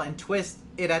file and twist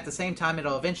it at the same time.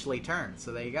 It'll eventually turn.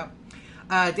 So there you go.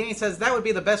 Danny says that would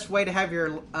be the best way to have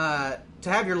your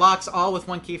locks all with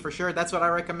one key for sure. That's what I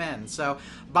recommend. So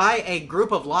buy a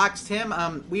group of locks,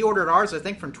 Tim. We ordered ours, I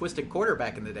think, from Twisted Quarter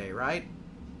back in the day, right?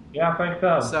 Yeah, I think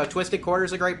so. So Twisted Quarter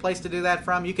is a great place to do that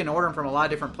from. You can order them from a lot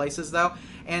of different places, though.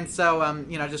 And so,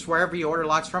 just wherever you order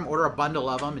locks from, order a bundle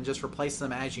of them and just replace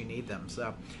them as you need them.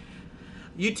 So,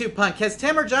 YouTube Punk, has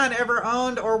Tim or John ever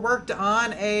owned or worked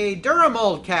on a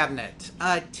Duramold cabinet?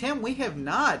 Tim, we have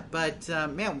not, but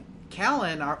man,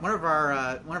 Callan, one of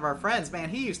our friends, man,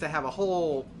 he used to have a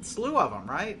whole slew of them,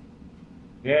 right?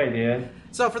 Yeah, he did.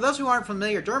 So for those who aren't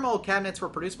familiar, Duramold cabinets were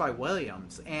produced by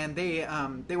Williams, and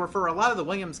they were for a lot of the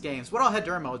Williams games. What all had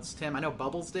Duramolds, Tim? I know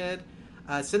Bubbles did.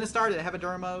 Sinistar, did it have a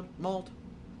Duramold?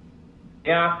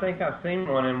 Yeah, I think I've seen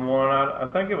one in one. I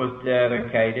think it was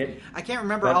dedicated. I can't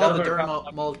remember all of the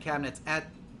Duramold cabinets at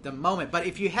the moment, but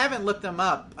if you haven't looked them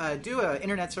up, do an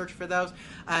internet search for those.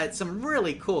 Some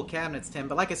really cool cabinets, Tim,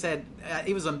 but like I said,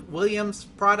 it was a Williams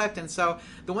product, and so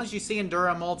the ones you see in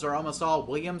Duramolds are almost all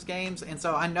Williams games, and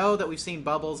so I know that we've seen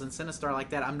Bubbles and Sinistar like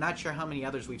that. I'm not sure how many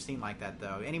others we've seen like that,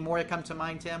 though. Any more that come to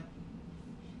mind, Tim?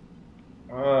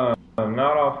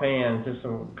 Not offhand. Just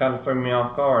kind of threw me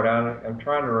off guard. I'm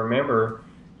trying to remember.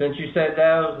 Since you said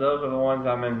those are the ones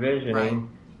I'm envisioning.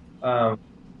 Right.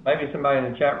 Maybe somebody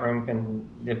in the chat room can,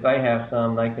 if they have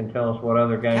some, they can tell us what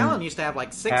other games. Callan used to have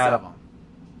like 6 of them.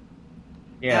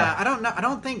 Yeah. I don't know. I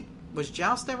don't think, was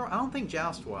Joust ever? I don't think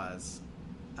Joust was.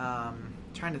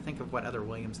 Trying to think of what other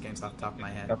Williams games off the top of my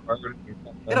head.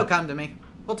 It'll come to me.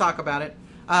 We'll talk about it.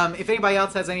 If anybody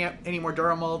else has any more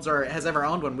Duramolds or has ever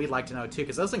owned one, we'd like to know too,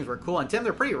 because those things were cool. And Tim,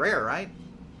 they're pretty rare, right?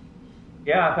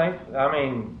 Yeah, I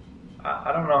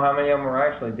don't know how many of them were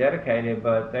actually dedicated,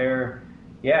 but they're.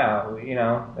 Yeah,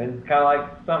 it's kind of like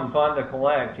something fun to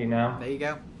collect, There you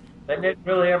go. They didn't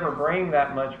really ever bring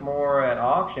that much more at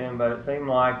auction, but it seemed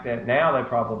like that now they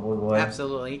probably would.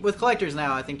 Absolutely. With collectors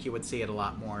now, I think you would see it a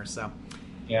lot more, so.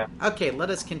 Yeah. Okay,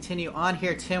 let us continue on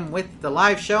here, Tim, with the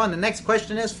live show, and the next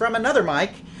question is from another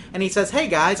Mike, and he says, hey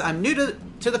guys, I'm new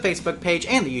to the Facebook page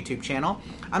and the YouTube channel.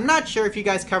 I'm not sure if you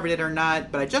guys covered it or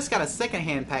not, but I just got a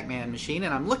secondhand Pac-Man machine,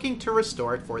 and I'm looking to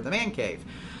restore it for the man cave.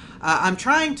 I'm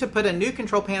trying to put a new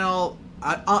control panel.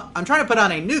 I'm trying to put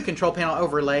on a new control panel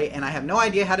overlay, and I have no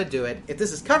idea how to do it. If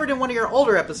this is covered in one of your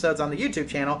older episodes on the YouTube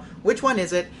channel, which one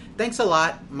is it? Thanks a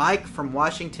lot, Mike from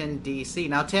Washington D.C.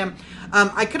 Now, Tim,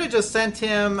 I could have just sent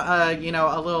him,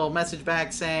 a little message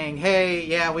back saying, "Hey,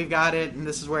 yeah, we've got it, and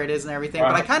this is where it is, and everything."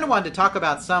 Right. But I kind of wanted to talk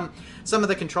about some of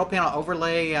the control panel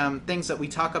overlay things that we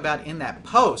talk about in that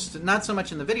post. Not so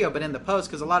much in the video, but in the post,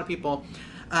 because a lot of people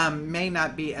may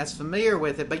not be as familiar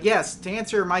with it. But yes, to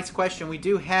answer Mike's question, we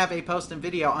do have a post and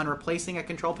video on replacing a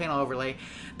control panel overlay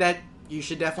that you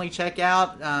should definitely check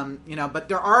out. But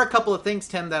there are a couple of things,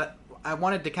 Tim, that I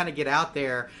wanted to kind of get out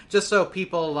there just so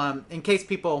people, in case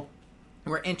people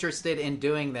were interested in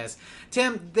doing this.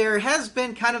 Tim, there has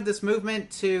been kind of this movement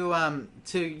to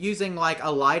using like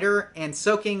a lighter and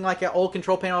soaking like an old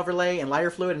control panel overlay in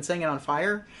lighter fluid and setting it on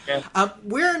fire. Yeah.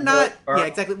 We're not, yeah,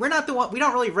 exactly. We're not the one. We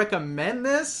don't really recommend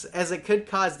this, as it could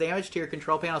cause damage to your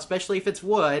control panel, especially if it's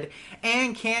wood,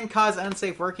 and can cause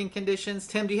unsafe working conditions.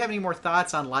 Tim, do you have any more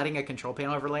thoughts on lighting a control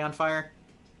panel overlay on fire?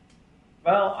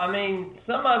 Well,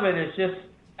 some of it is just,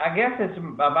 I guess it's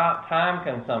about time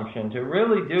consumption. To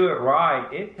really do it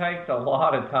right, it takes a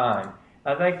lot of time.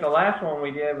 I think the last one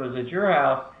we did was at your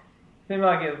house. seemed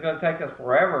like it was going to take us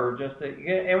forever just to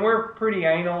get, and we're pretty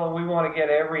anal and we want to get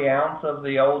every ounce of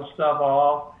the old stuff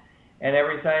off and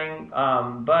everything.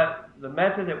 But the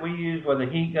method that we use with the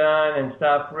heat gun and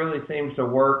stuff really seems to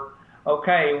work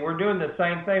okay. We're doing the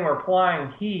same thing. We're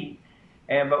applying heat,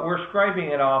 but we're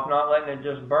scraping it off, not letting it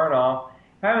just burn off.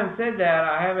 Having said that,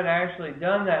 I haven't actually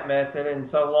done that method in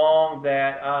so long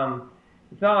that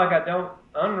it's not like I don't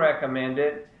unrecommend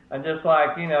it. I'm just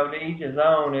like, to each his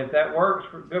own. If that works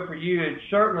good for you, it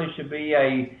certainly should be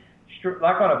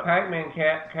like on a Pac-Man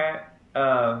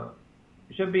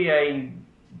should be a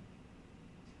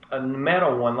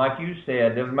metal one, like you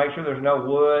said, to make sure there's no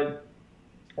wood.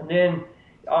 And then,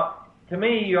 to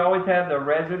me, you always have the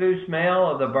residue smell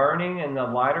of the burning and the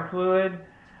lighter fluid.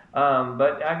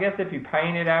 But I guess if you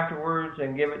paint it afterwards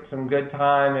and give it some good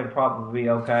time, it'll probably be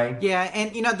okay. Yeah,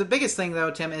 and the biggest thing though,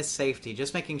 Tim, is safety.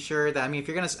 Just making sure that if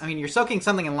you're soaking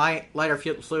something in lighter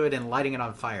fluid and lighting it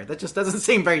on fire. That just doesn't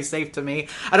seem very safe to me.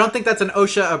 I don't think that's an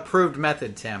OSHA approved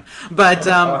method, Tim. But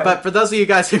but for those of you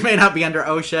guys who may not be under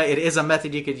OSHA, it is a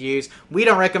method you could use. We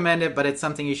don't recommend it, but it's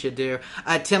something you should do.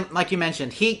 Tim, like you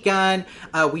mentioned, heat gun.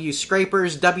 We use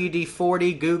scrapers,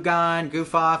 WD-40, Goo Gone,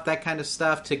 Goof Off, that kind of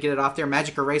stuff to get it off there.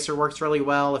 Magic Eraser works really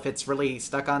well if it's really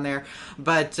stuck on there,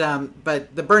 but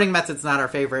the burning method's not our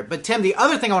favorite. But Tim, the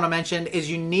other thing I want to mention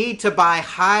is you need to buy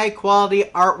high quality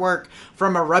artwork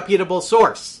from a reputable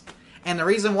source, and the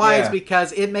reason why is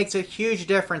because it makes a huge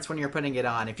difference when you're putting it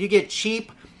on. If you get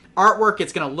cheap artwork,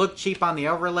 it's going to look cheap on the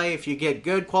overlay. If you get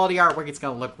good quality artwork, it's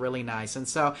going to look really nice. And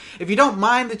so if you don't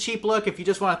mind the cheap look, if you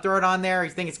just want to throw it on there, you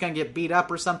think it's going to get beat up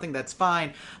or something, that's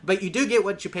fine. But you do get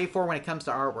what you pay for when it comes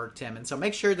to artwork, Tim. And so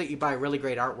make sure that you buy really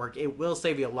great artwork. It will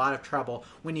save you a lot of trouble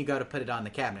when you go to put it on the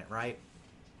cabinet, right?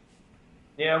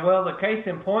 Yeah, well, the case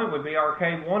in point would be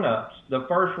Arcade 1-Ups. The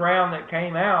first round that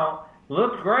came out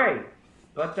looked great,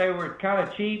 but they were kind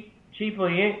of cheaply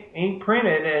ink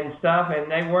printed and stuff,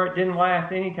 and they didn't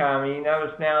last any time. And you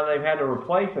notice now they've had to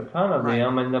replace a ton of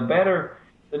them, and the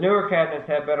newer cabinets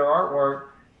have better artwork,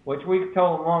 which we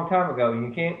told them a long time ago.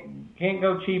 You can't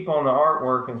go cheap on the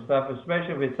artwork and stuff,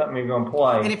 especially if it's something you're going to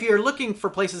play. And if you're looking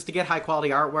for places to get high quality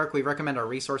artwork, we recommend our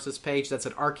resources page. That's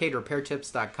at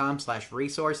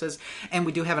arcaderepairtips.com/resources. And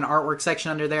we do have an artwork section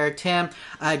under there. Tim,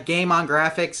 Game On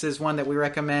Graphics is one that we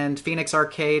recommend. Phoenix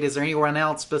Arcade. Is there anyone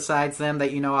else besides them that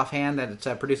you know offhand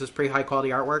that produces pretty high quality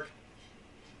artwork?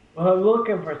 Well, I'm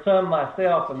looking for some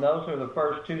myself, and those are the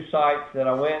first two sites that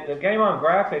I went. The Game On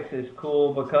Graphics is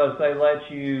cool because they let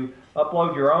you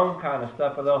upload your own kind of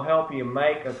stuff, and they'll help you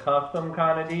make a custom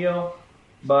kind of deal.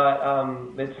 But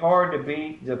it's hard to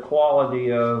beat the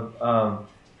quality of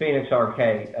Phoenix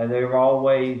Arcade. They're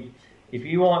always, if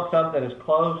you want something as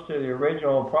close to the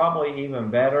original, probably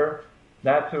even better,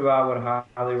 that's who I would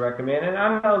highly recommend. And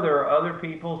I know there are other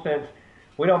people, since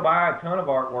we don't buy a ton of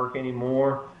artwork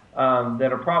anymore,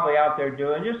 that are probably out there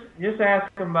doing. Just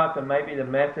ask them about maybe the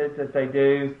methods that they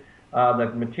do,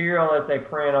 the material that they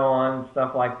print on,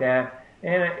 stuff like that.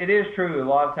 And it is true, a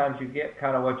lot of times you get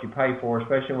kind of what you pay for,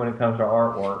 especially when it comes to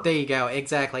artwork. There you go,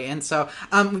 exactly. And so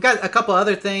we've got a couple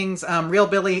other things. Real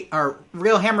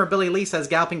Hammer Billy Lee says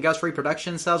Galloping Ghost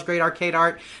Reproduction sells great arcade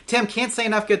art. Tim, can't say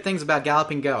enough good things about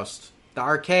Galloping Ghost. The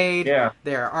arcade,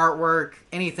 their artwork,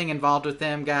 anything involved with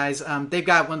them, guys. They've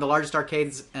got one of the largest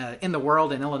arcades in the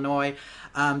world in Illinois.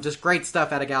 Just great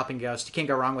stuff out of Galloping Ghost. You can't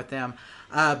go wrong with them.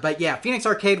 But yeah, Phoenix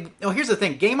Arcade. Oh, here's the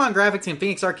thing. Game On Graphics and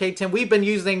Phoenix Arcade, Tim, we've been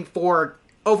using for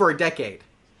over a decade.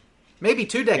 Maybe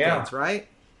 2 decades, right?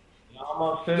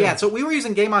 Almost 2. Yeah, so we were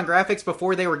using Game On Graphics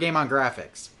before they were Game On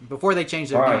Graphics, before they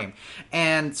changed their name.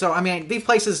 And so, these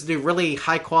places do really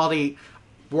high quality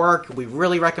work. We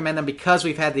really recommend them because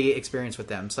we've had the experience with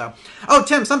them. So,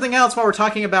 Tim, something else while we're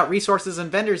talking about resources and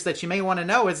vendors that you may want to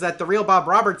know is that the real Bob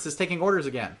Roberts is taking orders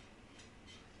again.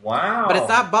 Wow. But it's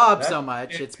not Bob so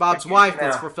much. It's Bob's wife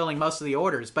that's fulfilling most of the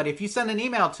orders. But if you send an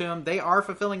email to him, they are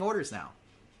fulfilling orders now.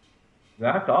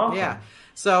 That's awesome. Yeah.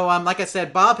 So, like I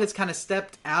said, Bob has kind of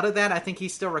stepped out of that. I think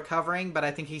he's still recovering, but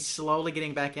I think he's slowly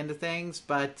getting back into things.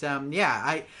 But,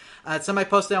 somebody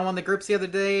posted on one of the groups the other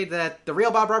day that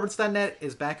therealbobroberts.net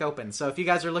is back open. So if you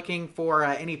guys are looking for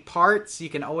any parts, you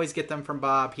can always get them from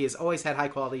Bob. He has always had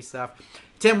high-quality stuff.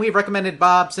 Tim, we've recommended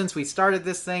Bob since we started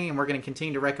this thing, and we're going to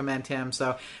continue to recommend him.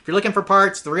 So if you're looking for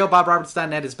parts,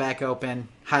 therealbobroberts.net is back open.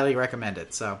 Highly recommend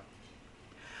it. So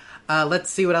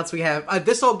let's see what else we have.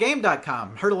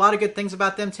 ThisOldGame.com. Heard a lot of good things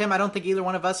about them, Tim. I don't think either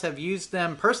one of us have used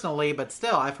them personally, but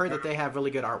still, I've heard that they have really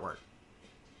good artwork.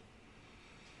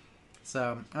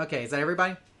 So, okay, is that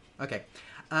everybody? Okay.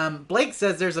 Blake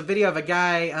says there's a video of a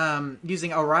guy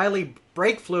using O'Reilly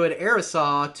brake fluid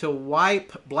aerosol to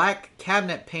wipe black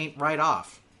cabinet paint right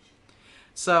off.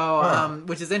 So,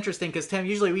 which is interesting because, Tim,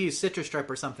 usually we use Citrus Strip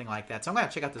or something like that. So I'm going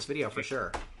to check out this video for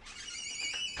sure.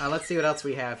 Let's see what else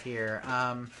we have here.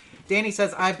 Danny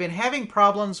says, I've been having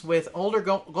problems with older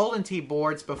Golden Tee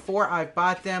boards before I've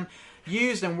bought them,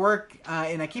 used and work,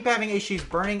 and I keep having issues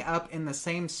burning up in the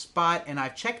same spot, and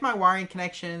I've checked my wiring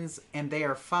connections, and they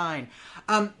are fine.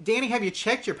 Danny, have you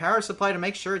checked your power supply to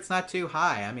make sure it's not too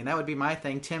high? I mean, that would be my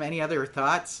thing. Tim, any other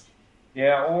thoughts?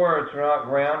 Yeah, or it's not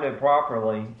grounded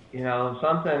properly. You know,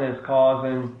 something is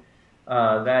causing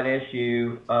that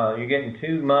issue. You're getting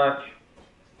too much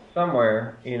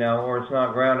somewhere, you know, or it's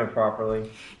not grounded properly.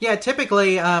 Yeah,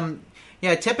 typically,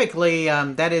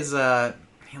 that is,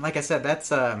 like I said,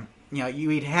 that's, you know,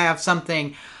 you'd have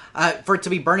something, for it to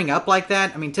be burning up like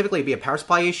that. I mean, typically it'd be a power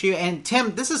supply issue. And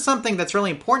Tim, this is something that's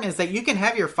really important, is that you can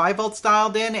have your 5 volts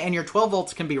dialed in and your 12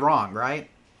 volts can be wrong, right?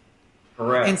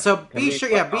 Correct. And so be sure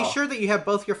that you have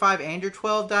both your 5 and your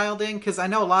 12 dialed in, because I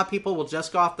know a lot of people will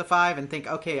just go off the 5 and think,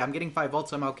 okay, I'm getting 5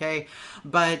 volts, I'm okay.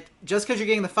 But just because you're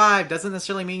getting the 5 doesn't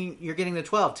necessarily mean you're getting the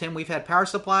 12. Tim, we've had power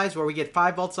supplies where we get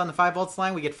 5 volts on the 5 volts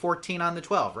line, we get 14 on the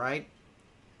 12, right?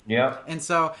 Yeah. And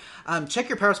so check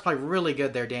your power supply really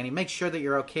good there, Danny. Make sure that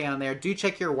you're okay on there. Do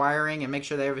check your wiring and make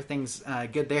sure that everything's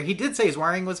good there. He did say his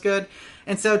wiring was good.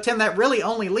 And so, Tim, that really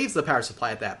only leaves the power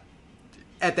supply at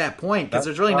that point, because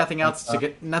there's really nothing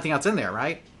else in there,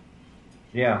 right?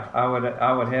 Yeah,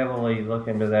 I would heavily look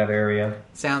into that area.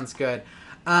 Sounds good.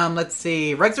 Let's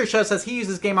see. Rexer Show says he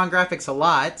uses Game On Graphics a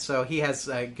lot, so he has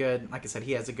a good, like I said,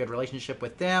 he has a good relationship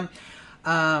with them.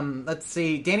 Let's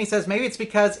see. Danny says maybe it's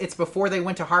because it's before they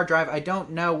went to hard drive. I don't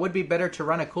know. Would be better to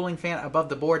run a cooling fan above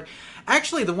the board.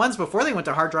 Actually, the ones before they went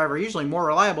to hard drive are usually more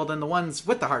reliable than the ones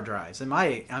with the hard drives. In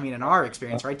our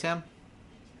experience, right, Tim?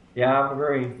 Yeah, I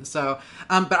agree. So,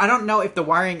 but I don't know if the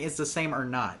wiring is the same or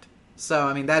not. So,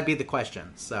 I mean, that'd be the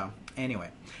question. So, anyway.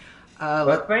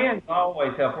 But fans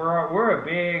always help. We're a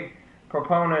big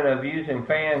proponent of using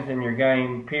fans in your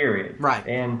game, period. Right.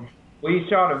 And we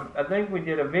I think we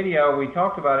did a video, we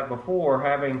talked about it before,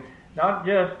 having not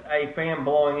just a fan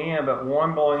blowing in, but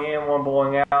one blowing in, one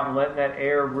blowing out, and letting that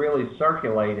air really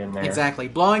circulate in there. Exactly.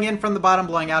 Blowing in from the bottom,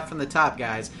 blowing out from the top,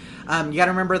 guys. You got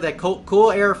to remember that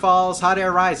cool air falls, hot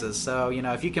air rises. So, you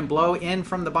know, if you can blow in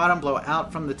from the bottom, blow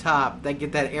out from the top, then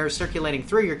get that air circulating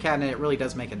through your cabinet, it really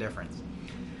does make a difference.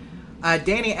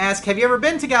 Danny asked, have you ever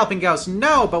been to Galloping Ghost?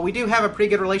 No, but we do have a pretty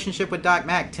good relationship with Doc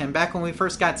Mack, Tim. Back when we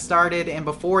first got started and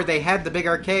before they had the big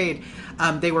arcade,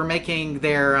 they were making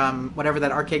their, whatever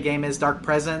that arcade game is, Dark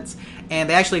Presence, and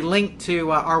they actually linked to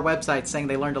our website saying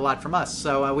they learned a lot from us.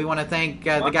 So we want to thank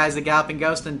the guys at Galloping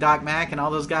Ghost and Doc Mack and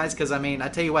all those guys, because, I mean, I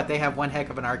tell you what, they have one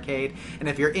heck of an arcade, and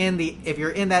if you're in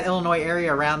that Illinois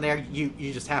area around there,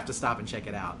 you just have to stop and check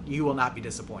it out. You will not be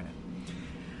disappointed.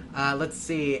 Let's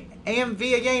see.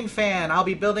 AMV again fan. I'll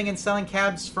be building and selling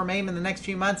cabs from AIM in the next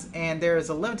few months, and there is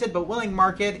a limited but willing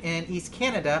market in East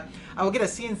Canada. I will get a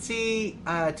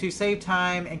CNC to save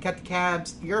time and cut the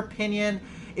cabs. Your opinion,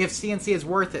 if CNC is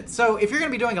worth it? So if you're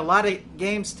going to be doing a lot of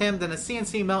games, Tim, then a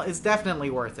CNC mill is definitely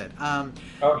worth it.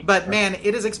 But man,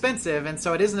 it is expensive, and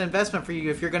so it is an investment for you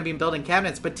if you're going to be building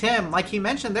cabinets. But Tim, like he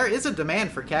mentioned, there is a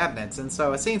demand for cabinets, and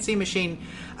so a CNC machine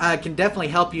can definitely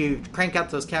help you crank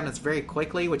out those cabinets very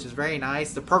quickly, which is very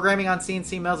nice. The programming on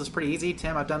CNC mills is pretty easy,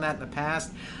 Tim. I've done that in the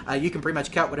past. You can pretty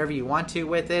much cut whatever you want to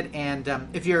with it, and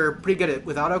if you're pretty good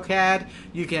with AutoCAD,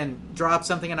 you can draw up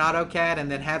something in AutoCAD and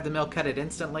then have the mill cut it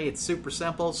instantly. It's super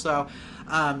simple. So,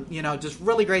 just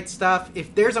really great stuff.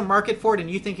 If there's a market for it and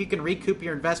you think you can recoup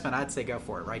your investment, I'd say go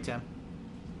for it. Right, Tim?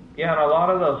 Yeah, and a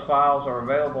lot of those files are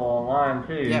available online,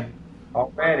 too,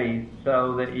 already,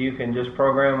 so that you can just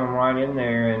program them right in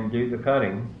there and do the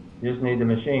cutting. You just need the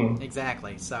machine.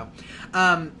 Exactly. So,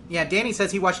 Danny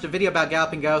says he watched a video about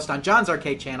Galloping Ghost on John's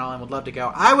Arcade channel and would love to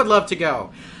go. I would love to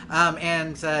go.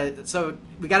 So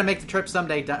we got to make the trip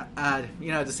someday,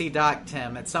 to see Doc,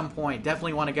 Tim, at some point.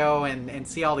 Definitely want to go and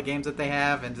see all the games that they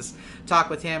have and just talk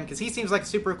with him, because he seems like a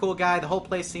super cool guy. The whole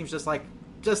place seems just like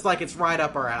it's right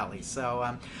up our alley.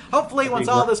 So hopefully once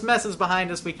all this mess is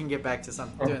behind us, we can get back to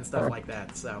doing stuff like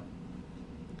that. So.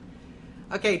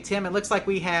 Okay, Tim, it looks like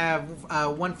we have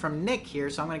one from Nick here,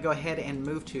 so I'm going to go ahead and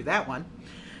move to that one.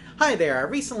 Hi there, I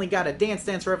recently got a Dance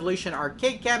Dance Revolution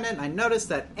arcade cabinet, and I noticed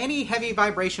that any heavy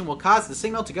vibration will cause the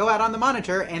signal to go out on the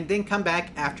monitor and then come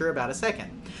back after about a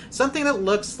second. Something that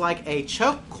looks like a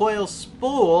choke coil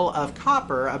spool of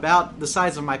copper about the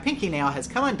size of my pinky nail has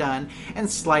come undone and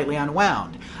slightly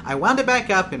unwound. I wound it back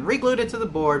up and re-glued it to the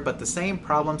board, but the same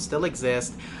problem still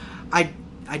exists.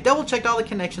 I double-checked all the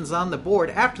connections on the board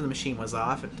after the machine was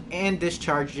off and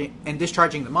discharging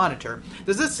the monitor.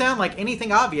 Does this sound like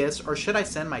anything obvious, or should I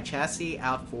send my chassis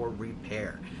out for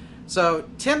repair? So,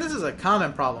 Tim, this is a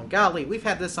common problem. Golly, we've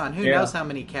had this on who knows how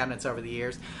many cabinets over the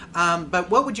years. But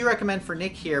what would you recommend for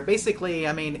Nick here? Basically,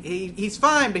 I mean, he's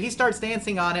fine, but he starts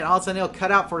dancing on it. All of a sudden, he'll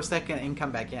cut out for a second and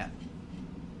come back in.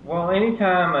 Well,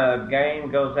 anytime a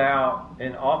game goes out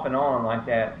and off and on like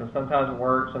that, so sometimes it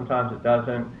works, sometimes it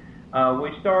doesn't,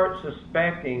 we start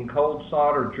suspecting cold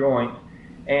solder joints,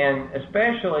 and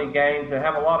especially games that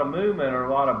have a lot of movement or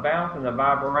a lot of bounce and the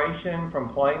vibration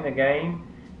from playing the game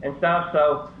and stuff.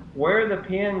 So where the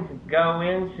pins go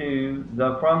into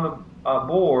from the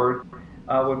board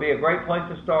would be a great place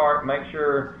to start. Make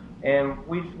sure, and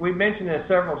we've mentioned this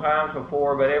several times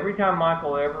before, but every time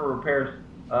Michael ever repairs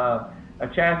a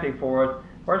chassis for us,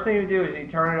 first thing he do is he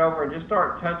turn it over and just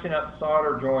start touching up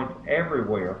solder joints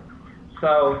everywhere.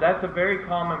 So that's a very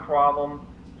common problem,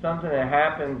 something that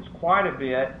happens quite a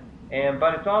bit,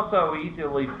 but it's also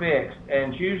easily fixed,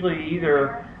 and it's usually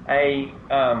either a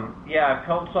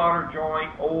cold solder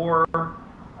joint or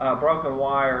broken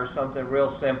wire or something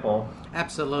real simple.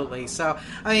 Absolutely. So,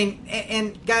 I mean,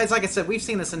 and guys, like I said, we've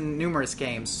seen this in numerous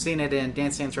games. We've seen it in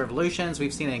Dance Dance Revolutions.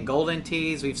 We've seen it in Golden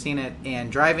Tees. We've seen it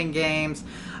in driving games.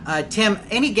 Tim,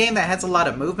 any game that has a lot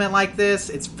of movement like this,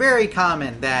 it's very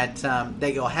common that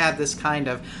you'll have this kind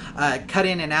of cut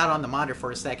in and out on the monitor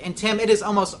for a sec. And Tim, it is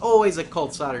almost always a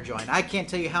cold solder joint. I can't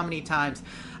tell you how many times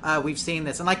we've seen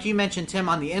this. And like you mentioned, Tim,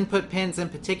 on the input pins in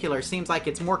particular, seems like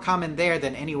it's more common there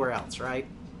than anywhere else, right?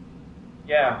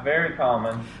 Yeah, very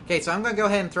common. Okay, so I'm going to go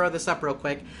ahead and throw this up real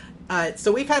quick.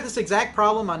 So we've had this exact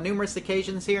problem on numerous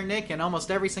occasions here, Nick, and almost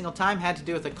every single time had to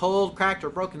do with a cold, cracked, or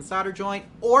broken solder joint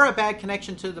or a bad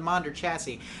connection to the monitor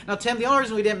chassis. Now, Tim, the only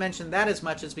reason we didn't mention that as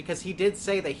much is because he did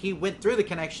say that he went through the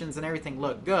connections and everything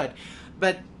looked good.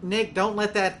 But, Nick, don't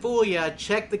let that fool you.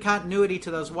 Check the continuity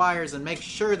to those wires and make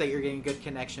sure that you're getting good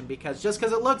connection, because just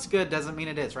because it looks good doesn't mean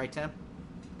it is, right, Tim?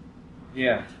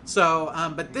 Yeah. So,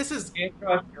 but this is... You can't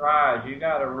trust your eyes. You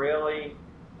got to really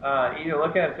either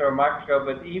look at it through a microscope,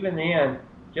 but even then,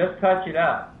 just touch it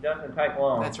up. It doesn't take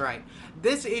long. That's right.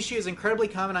 This issue is incredibly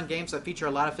common on games that feature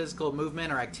a lot of physical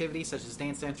movement or activity, such as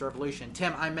Dance Dance Revolution.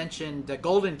 Tim, I mentioned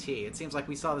Golden Tee. It seems like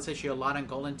we saw this issue a lot on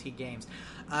Golden Tee games.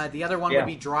 The other one would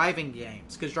be driving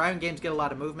games, because driving games get a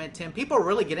lot of movement. Tim, people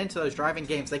really get into those driving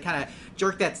games. They kind of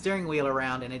jerk that steering wheel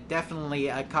around, and it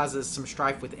definitely causes some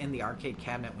strife within the arcade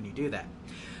cabinet when you do that.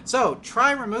 So,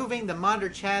 try removing the monitor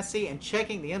chassis and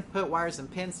checking the input wires and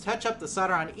pins. Touch up the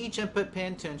solder on each input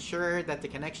pin to ensure that the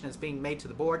connection is being made to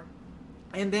the board.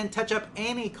 And then touch up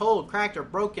any cold, cracked, or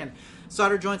broken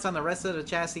solder joints on the rest of the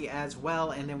chassis as well.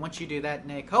 And then once you do that,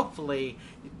 Nick, hopefully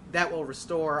that will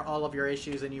restore all of your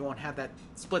issues and you won't have that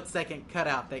split-second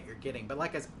cutout that you're getting. But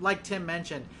like Tim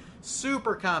mentioned,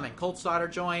 super common, cold solder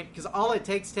joint, because all it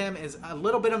takes, Tim, is a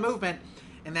little bit of movement,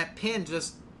 and that pin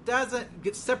just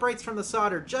separates from the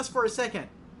solder just for a second,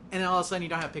 and then all of a sudden you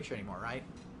don't have a picture anymore, right?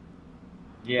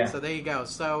 Yeah. So there you go.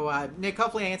 So, Nick,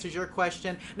 hopefully answers your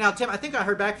question. Now, Tim, I think I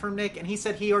heard back from Nick, and he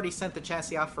said he already sent the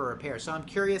chassis off for repair. So I'm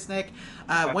curious, Nick,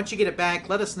 once you get it back,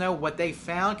 let us know what they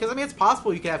found. Because, I mean, it's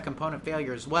possible you could have component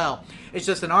failure as well. It's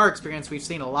just in our experience, we've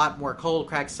seen a lot more cold,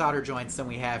 cracked solder joints than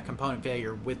we have component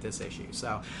failure with this issue.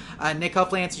 So, Nick,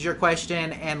 hopefully answers your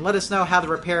question, and let us know how the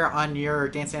repair on your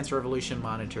Dance Dance Revolution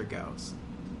monitor goes.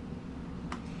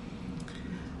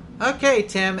 Okay,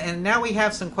 Tim, and now we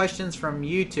have some questions from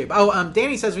YouTube.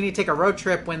 Danny says we need to take a road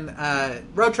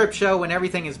trip show when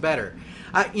everything is better.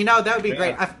 That would be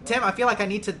great. Tim, I feel like I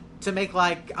need to make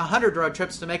like 100 road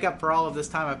trips to make up for all of this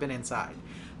time I've been inside.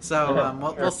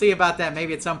 So we'll see about that.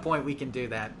 Maybe at some point we can do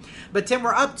that. But Tim,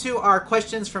 we're up to our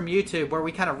questions from YouTube, where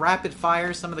we kind of rapid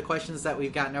fire some of the questions that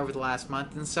we've gotten over the last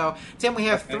month. And so, Tim, we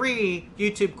have 3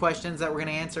 YouTube questions that we're going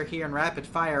to answer here in rapid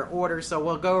fire order. So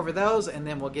we'll go over those, and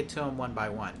then we'll get to them one by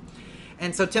one.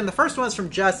 And so, Tim, the first one is from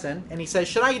Justin, and he says,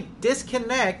 should I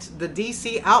disconnect the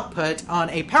DC output on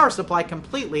a power supply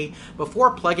completely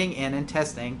before plugging in and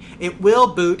testing? It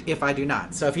will boot if I do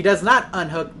not. So if he does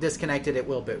not disconnect it, it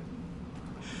will boot.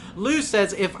 Lou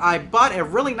says, if I bought a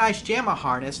really nice JAMA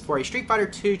harness for a Street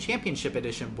Fighter II Championship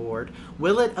Edition board,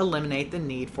 will it eliminate the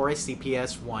need for a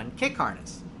CPS-1 kick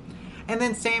harness? And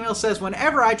then Samuel says,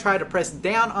 whenever I try to press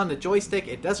down on the joystick,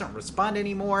 it doesn't respond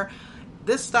anymore.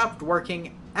 This stopped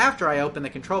working after I opened the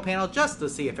control panel just to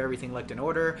see if everything looked in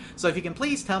order. So if you can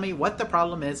please tell me what the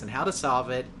problem is and how to solve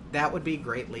it, that would be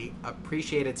greatly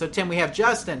appreciated. So Tim, we have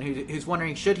Justin who's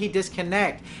wondering, should he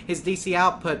disconnect his DC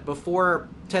output before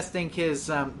testing his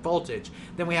voltage?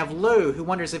 Then we have Lou, who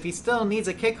wonders if he still needs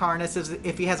a kick harness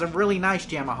if he has a really nice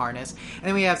JAMA harness. And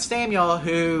then we have Samuel,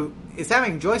 who is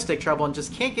having joystick trouble and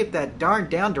just can't get that darn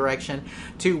down direction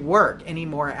to work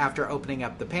anymore after opening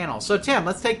up the panel. So Tim,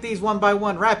 let's take these one by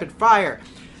one, rapid fire.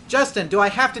 Justin, do I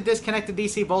have to disconnect the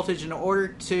DC voltage in order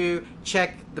to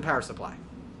check the power supply?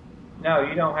 No,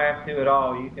 you don't have to at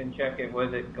all. You can check it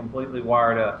with it completely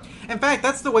wired up. In fact,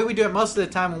 that's the way we do it most of the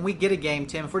time when we get a game,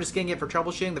 Tim. If we're just getting it for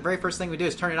troubleshooting, the very first thing we do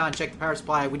is turn it on, check the power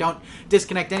supply. We don't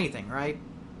disconnect anything, right?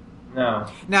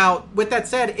 No. Now, with that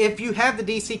said, if you have the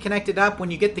DC connected up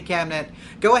when you get the cabinet,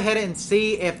 go ahead and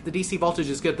see if the DC voltage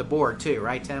is good at the board too,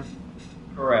 right, Tim?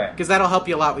 Correct. Because that'll help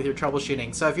you a lot with your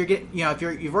troubleshooting. So if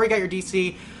you've already got your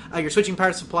DC, your switching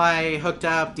power supply hooked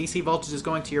up, DC voltage is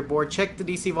going to your board. Check the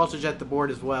DC voltage at the board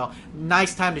as well.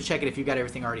 Nice time to check it if you've got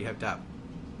everything already hooked up.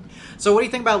 So what do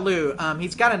you think about Lou?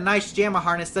 He's got a nice JAMA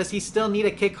harness. Does he still need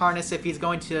a kick harness if he's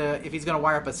going to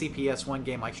wire up a CPS1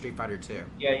 game like Street Fighter 2?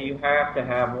 Yeah, you have to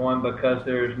have one because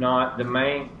there's not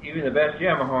even the best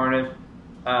JAMA harness.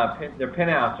 Their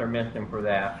pinouts are missing for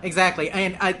that. Exactly.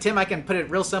 And Tim, I can put it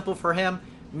real simple for him.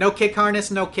 No kick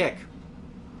harness, no kick.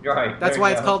 Right. That's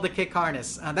why it's called the kick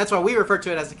harness. That's why we refer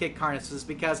to it as the kick harness, is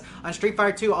because on Street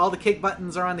Fighter 2, all the kick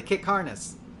buttons are on the kick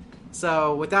harness.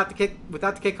 So without the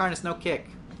kick harness, no kick,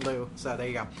 Lou. So there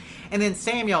you go. And then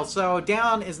Samuel. So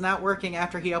down is not working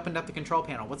after he opened up the control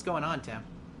panel. What's going on, Tim?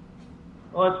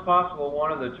 Well, it's possible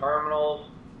one of the terminals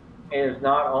is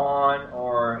not on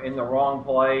or in the wrong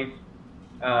place.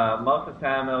 Most of the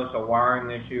time, it's a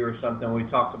wiring issue or something. We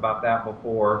talked about that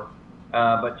before.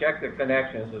 But check the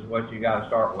connections is what you got to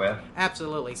start with.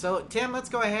 Absolutely. So, Tim, let's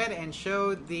go ahead and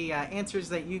show the answers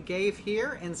that you gave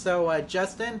here. And so,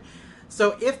 Justin,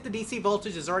 so if the DC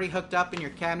voltage is already hooked up in your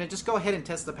cabinet, just go ahead and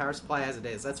test the power supply as it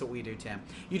is. That's what we do, Tim.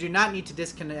 You do not need to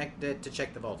disconnect it to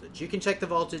check the voltage. You can check the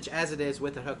voltage as it is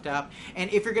with it hooked up.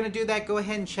 And if you're going to do that, go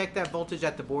ahead and check that voltage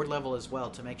at the board level as well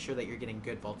to make sure that you're getting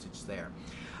good voltage there.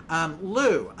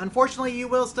 Lou, unfortunately, you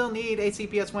will still need a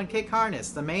CPS1 kick harness.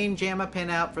 The main JAMA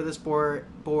pinout for this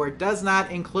board does not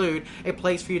include a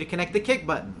place for you to connect the kick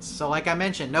buttons. So like I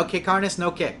mentioned, no kick harness, no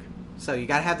kick. So you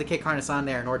got to have the kick harness on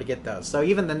there in order to get those. So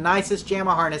even the nicest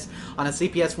JAMA harness on a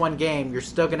CPS1 game, you're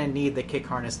still going to need the kick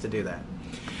harness to do that.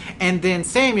 And then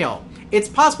Samuel, it's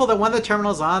possible that one of the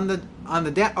terminals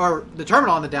the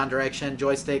terminal on the down direction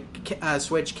joystick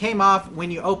switch came off when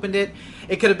you opened it.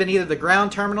 It could have been either the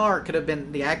ground terminal or it could have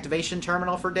been the activation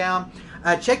terminal for down.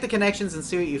 Check the connections and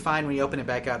see what you find when you open it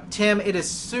back up. Tim, it is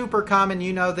super common,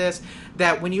 you know this,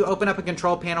 that when you open up a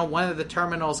control panel, one of the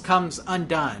terminals comes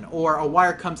undone or a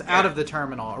wire comes out of the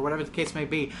terminal or whatever the case may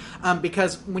be.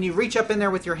 Because when you reach up in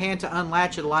there with your hand to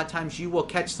unlatch it, a lot of times you will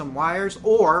catch some wires,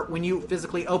 or when you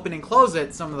physically open and close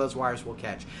it, some of those wires will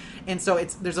catch. And so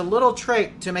there's a little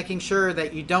trick to making sure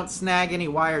that you don't snag any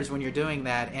wires when you're doing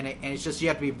that, and it's just you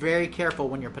have to be very careful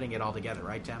when you're putting it all together,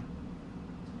 right, Tim?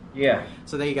 Yes.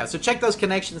 So there you go. So check those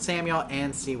connections, Samuel,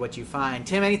 and see what you find.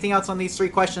 Tim, anything else on these three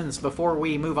questions before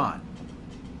we move on?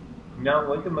 No,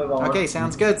 we can move on. Okay,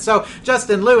 sounds good. So,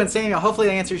 Justin, Lou, and Samuel, hopefully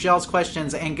that answers y'all's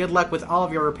questions, and good luck with all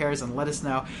of your repairs, and let us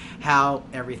know how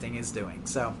everything is doing.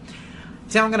 So,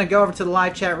 Tim, I'm going to go over to the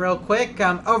live chat real quick.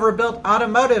 Overbuilt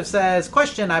Automotive says,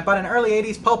 question, I bought an early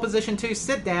 80s pole position 2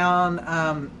 sit-down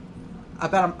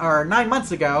about 9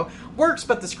 months ago. Works,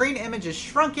 but the screen image is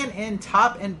shrunken in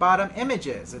top and bottom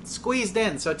images. It's squeezed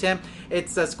in. So, Tim,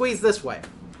 it's squeezed this way.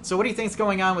 So what do you think is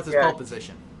going on with this pole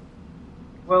position?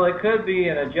 Well, it could be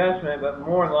an adjustment, but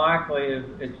more than likely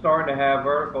it's starting to have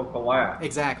vertical collapse.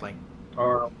 Exactly.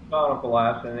 Or horizontal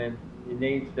collapse, and it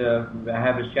needs to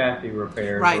have his chassis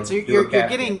repaired. Right, so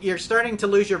you're starting to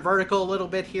lose your vertical a little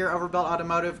bit here, Overbuilt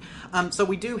Automotive. So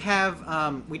we do have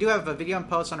a video and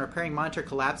post on repairing monitor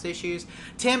collapse issues.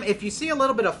 Tim, if you see a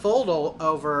little bit of fold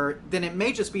over, then it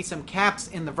may just be some caps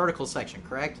in the vertical section,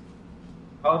 correct?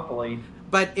 Hopefully.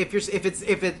 But if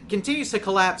it continues to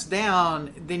collapse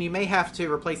down, then you may have to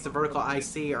replace the vertical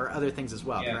IC or other things as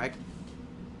well, correct?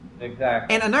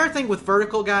 Exactly. And another thing with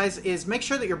vertical, guys, is make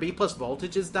sure that your B plus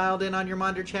voltage is dialed in on your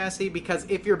monitor chassis, because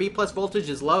if your B plus voltage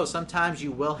is low, sometimes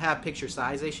you will have picture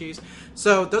size issues.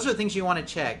 So those are things you want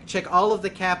to check. Check all of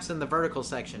the caps in the vertical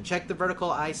section. Check the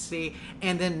vertical IC,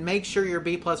 and then make sure your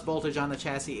B plus voltage on the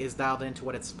chassis is dialed into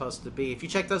what it's supposed to be. If you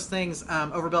check those things,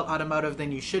 Overbuilt Automotive,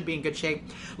 then you should be in good shape.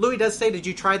 Louis does say, did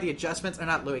you try the adjustments? Or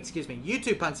not Louis, excuse me.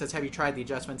 YouTube Punk says, have you tried the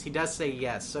adjustments? He does say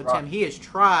yes. So Tim, he has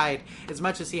tried as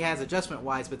much as he has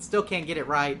adjustment-wise, but still can't get it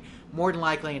right. More than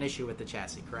likely an issue with the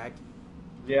chassis, correct?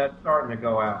 Yeah, it's starting to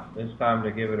go out. It's time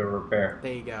to give it a repair.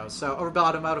 There you go. So Overbuilt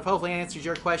Automotive hopefully answers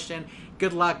your question.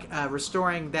 Good luck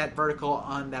restoring that vertical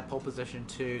on that pole position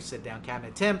 2 sit-down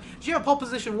cabinet. Tim, did you have a pole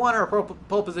position 1 or a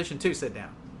pole position 2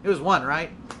 sit-down? It was 1, right?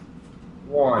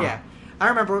 1. Yeah. I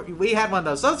remember we had one of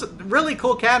those. So it's a really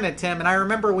cool cabinet, Tim, and I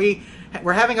remember we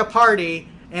were having a party,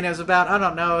 And it was about, I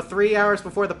don't know, 3 hours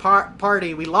before the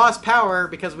party. We lost power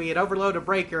because we had overloaded a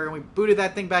breaker, and we booted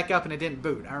that thing back up, and it didn't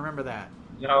boot. I remember that.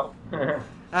 No.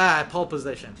 Pole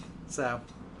position. So,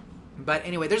 but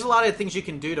anyway, there's a lot of things you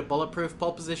can do to bulletproof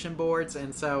pole position boards,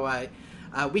 and so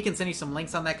we can send you some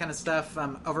links on that kind of stuff.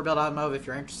 Overbuild Automotive if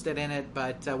you're interested in it,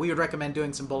 but we would recommend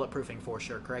doing some bulletproofing for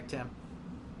sure. Correct, Tim?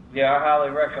 Yeah, I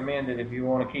highly recommend it if you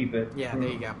want to keep it. Yeah, there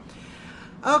you go.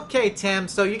 Okay, Tim,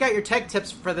 so you got your tech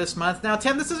tips for this month. Now,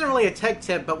 Tim, this isn't really a tech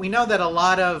tip, but we know that a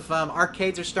lot of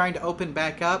arcades are starting to open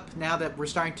back up now that we're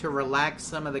starting to relax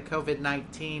some of the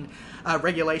COVID-19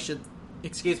 regulations,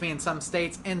 in some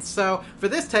states. And so for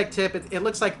this tech tip, it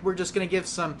looks like we're just going to give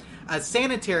some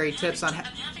sanitary tips on...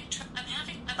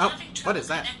 What is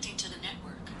that? Connecting to the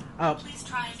network. Oh. Please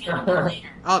try again later.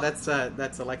 Oh,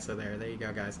 that's Alexa there. There you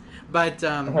go, guys.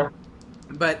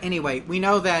 But anyway, we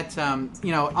know that,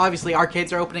 obviously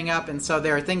arcades are opening up, and so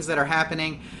there are things that are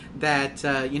happening that,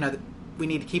 we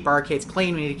need to keep our arcades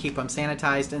clean, we need to keep them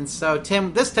sanitized. And so,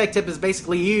 Tim, this tech tip is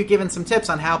basically you giving some tips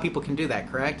on how people can do that,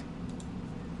 correct?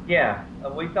 Yeah,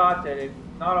 we thought that it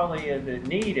not only is it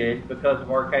needed because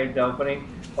of arcades opening,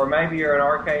 or maybe you're an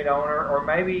arcade owner, or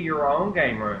maybe your own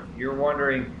game room. You're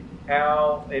wondering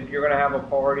how, if you're going to have a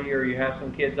party or you have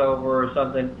some kids over or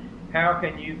something, how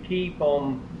can you keep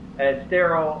them as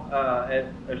sterile, as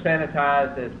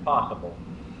sanitized as possible?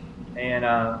 And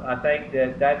I think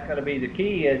that that's going to be the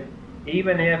key. Is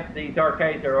even if these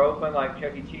arcades are open, like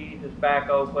Chuck E. Cheese is back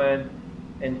open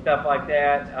and stuff like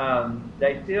that,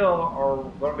 they still are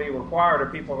going to be required, or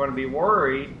people are going to be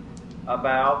worried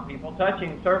about people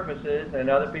touching surfaces and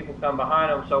other people come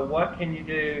behind them. So what can you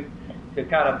do to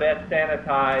kind of best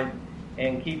sanitize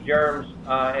and keep germs,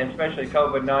 and especially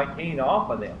COVID-19,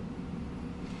 off of them?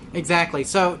 Exactly.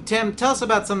 So, Tim, tell us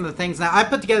about some of the things. Now, I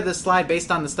put together this slide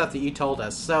based on the stuff that you told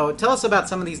us. So, tell us about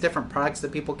some of these different products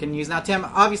that people can use. Now, Tim,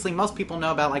 obviously, most people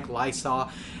know about, like, Lysol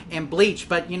and bleach.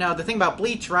 But, the thing about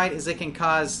bleach, right, is it can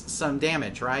cause some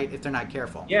damage, right, if they're not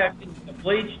careful. Yeah,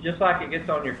 bleach, just like it gets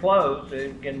on your clothes,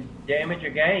 it can damage a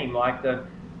game, like the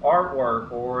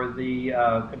artwork or the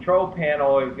control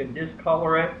panel. It can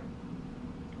discolor it.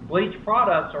 Bleach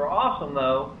products are awesome,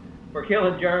 though, for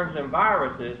killing germs and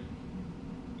viruses.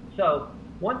 So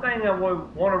one thing I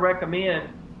would want to recommend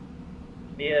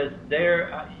is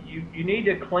you need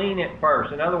to clean it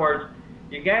first. In other words,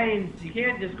 your games, you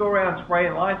can't just go around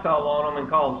spraying Lysol on them and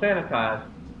call them sanitized.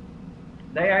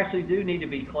 They actually do need to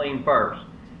be cleaned first.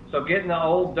 So getting the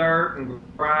old dirt and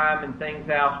grime and things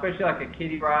out, especially like a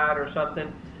kiddie ride or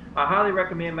something, I highly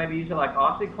recommend maybe using like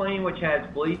OxyClean, which has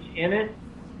bleach in it,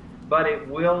 but it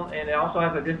will, and it also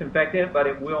has a disinfectant, but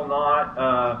it will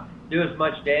not do as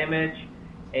much damage.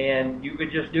 And you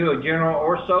could just do a general,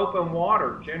 or soap and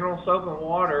water. General soap and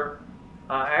water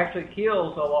actually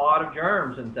kills a lot of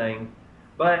germs and things.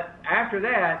 But after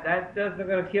that, that doesn't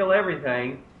going to kill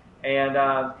everything. And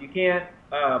you can't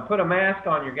put a mask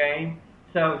on your game.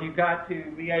 So you've got to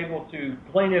be able to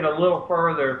clean it a little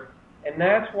further. And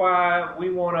that's why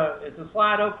we want to, is the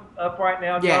slide up right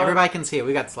now, John? Yeah, everybody can see it.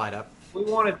 We got the slide up. We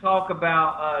want to talk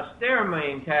about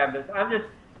Stearamine tablets.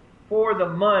 For the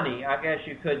money, I guess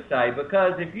you could say,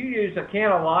 because if you use a can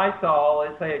of Lysol,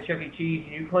 let's say at Chuck E. Cheese,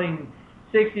 and you clean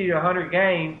 60 to 100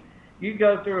 games, you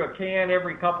go through a can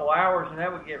every couple hours, and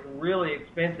that would get really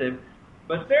expensive.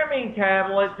 But Stearamine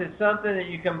tablets is something that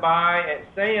you can buy at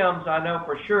Sam's, I know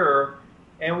for sure.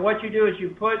 And what you do is you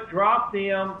drop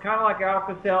them, kind of like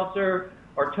Alka-Seltzer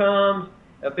or Tums,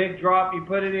 a big drop, you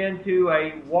put it into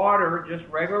a water, just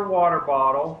regular water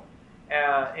bottle,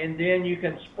 and then you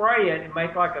can spray it and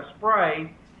make like a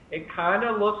spray. It kind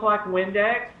of looks like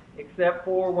Windex, except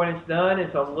for when it's done,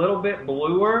 it's a little bit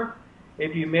bluer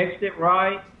if you mixed it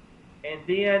right. And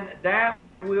then that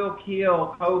will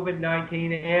kill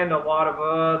COVID-19 and a lot of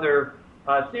other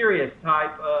serious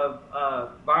type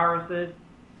of viruses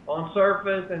on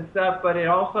surface and stuff, but it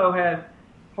also has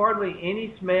hardly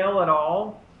any smell at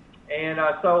all. And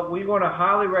so we want to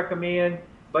highly recommend,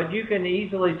 but you can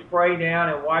easily spray down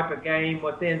and wipe a game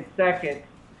within seconds,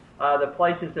 the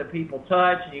places that people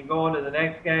touch, and you go into the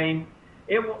next game.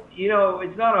 It will,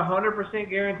 it's not 100%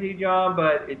 guaranteed, John,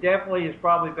 but it definitely is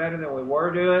probably better than we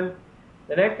were doing.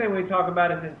 The next thing we talk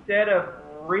about is instead of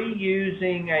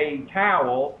reusing a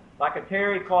towel, like a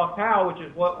terry cloth towel, which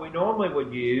is what we normally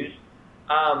would use,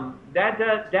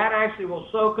 that actually will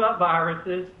soak up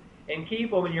viruses and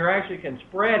keep them, and you actually can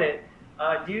spread it.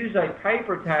 Use a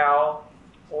paper towel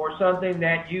or something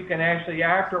that you can actually,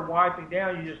 after wiping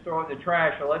down, you just throw it in the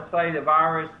trash. So let's say the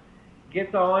virus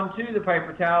gets onto the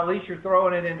paper towel, at least you're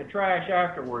throwing it in the trash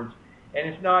afterwards, and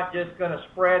it's not just going to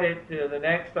spread it to the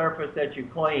next surface that you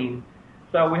clean.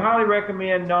 So we highly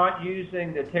recommend not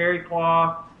using the terry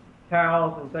cloth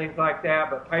towels and things like that,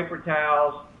 but paper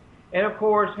towels. And of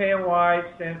course, hand wipes,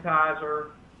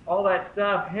 sanitizer, all that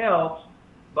stuff helps,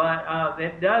 but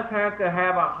it does have to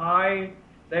have a high,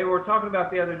 they were talking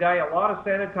about the other day, a lot of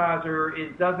sanitizer,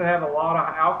 it doesn't have a lot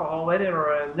of alcohol in it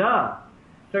or enough.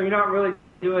 So you're not really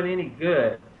doing any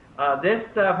good. This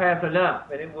stuff has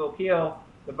enough, and it will kill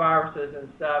the viruses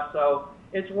and stuff. So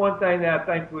it's one thing that I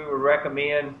think we would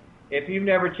recommend. If you've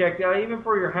never checked out, even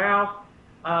for your house,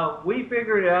 we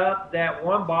figured out that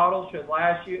one bottle should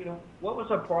last you. What was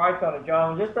the price on it,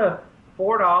 John? Was it $4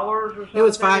 or something? It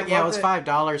was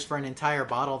 $5 for an entire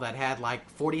bottle that had like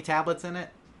 40 tablets in it.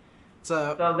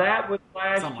 So that would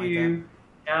last like you,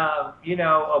 a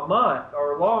month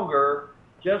or longer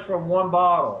just from one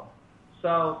bottle.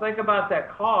 So think about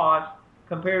that cost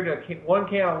compared to one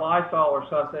can of Lysol or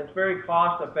something. It's very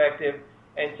cost effective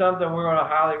and something we're going to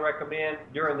highly recommend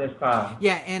during this time.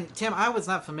 Yeah, and Tim, I was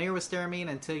not familiar with Stearamine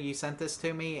until you sent this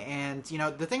to me. And,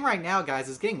 the thing right now, guys,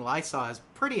 is getting Lysol is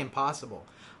pretty impossible.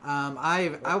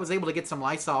 I was able to get some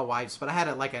Lysol wipes, but I had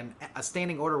a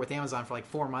standing order with Amazon for like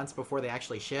 4 months before they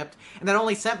actually shipped. And that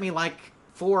only sent me like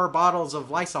 4 bottles of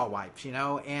Lysol wipes,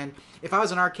 and if I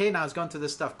was an arcade and I was going through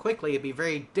this stuff quickly, it'd be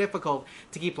very difficult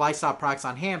to keep Lysol products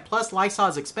on hand. Plus, Lysol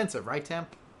is expensive, right, Tim?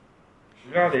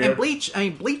 Yeah, it is.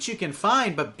 And bleach you can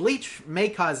find, but bleach may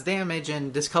cause damage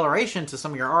and discoloration to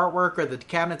some of your artwork or the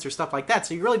cabinets or stuff like that.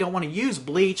 So you really don't want to use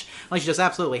bleach unless you just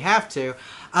absolutely have to.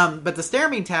 But the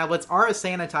Stearamine tablets are a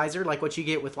sanitizer like what you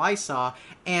get with Lysol,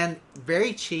 and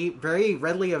very cheap, very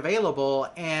readily available,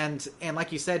 and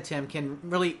like you said, Tim, can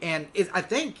really, and I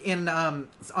think on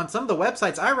some of the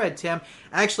websites I read, Tim,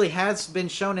 actually has been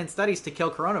shown in studies to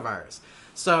kill coronavirus.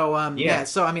 So,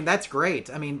 so, I mean, that's great.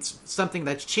 I mean, something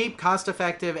that's cheap,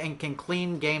 cost-effective, and can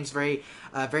clean games very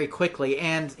quickly.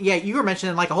 And, yeah, you were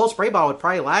mentioning, like, a whole spray bottle would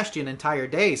probably last you an entire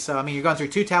day. So, I mean, you're going through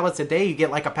 2 tablets a day, you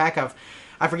get, like, a pack of,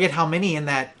 I forget how many in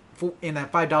that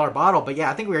 $5 bottle. But,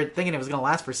 yeah, I think we were thinking it was going to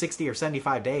last for 60 or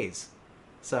 75 days.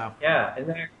 So. Yeah,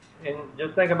 and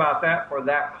just think about that for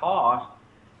that cost.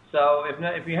 So,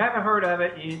 if you haven't heard of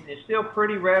it, it's still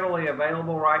pretty readily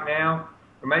available right now.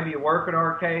 Or maybe you work at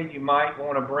arcade, you might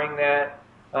want to bring that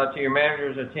to your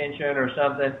manager's attention or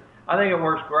something. I think it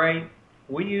works great.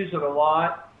 We use it a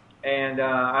lot, and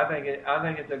I think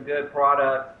it's a good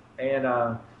product,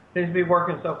 and seems to be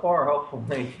working so far,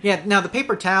 hopefully. Yeah. Now the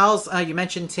paper towels you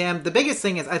mentioned, Tim. The biggest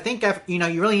thing is I think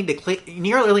you really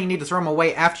need to throw them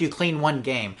away after you clean one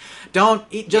game. Don't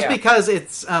because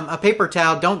it's a paper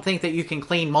towel. Don't think that you can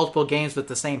clean multiple games with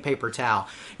the same paper towel.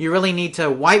 You really need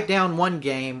to wipe down one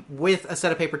game with a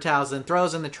set of paper towels, and throw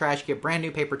those in the trash. Get brand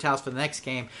new paper towels for the next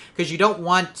game because you don't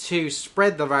want to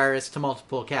spread the virus to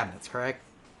multiple cabinets. Correct?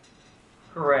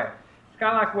 Correct.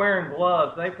 Kind of like wearing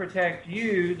gloves. They protect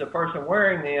you, the person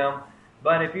wearing them,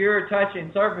 but if you're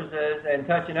touching surfaces and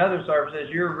touching other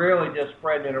surfaces, you're really just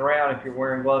spreading it around if you're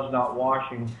wearing gloves, not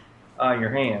washing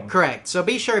your hands. Correct. So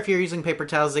be sure if you're using paper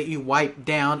towels that you wipe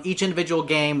down each individual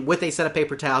game with a set of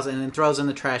paper towels and then throw those in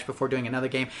the trash before doing another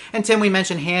game. And Tim, we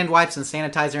mentioned hand wipes and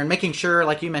sanitizer, and making sure,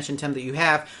 like you mentioned, Tim, that you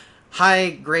have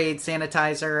high-grade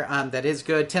sanitizer that is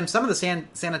good. Tim, some of the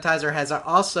sanitizer has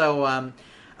also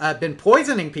been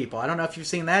poisoning people. I don't know if you've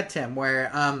seen that, Tim,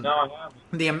 where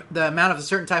the amount of a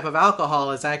certain type of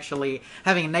alcohol is actually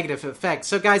having a negative effect.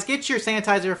 So, guys, get your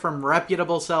sanitizer from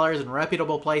reputable sellers and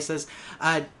reputable places.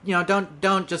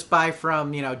 Don't just buy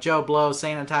from Joe Blow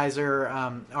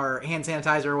sanitizer or hand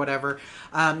sanitizer or whatever.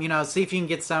 See if you can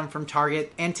get some from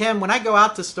Target. And Tim, when I go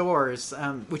out to stores,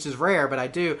 which is rare, but I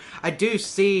do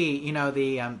see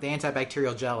the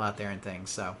antibacterial gel out there and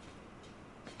things. So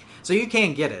you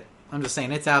can get it. I'm just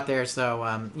saying it's out there, so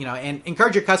and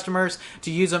encourage your customers to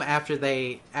use them after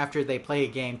they play a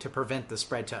game to prevent the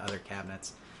spread to other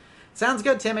cabinets. Sounds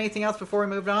good, Tim. Anything else before we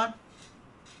move on?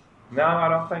 No, I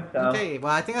don't think so. Okay,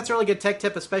 well, I think that's a really good tech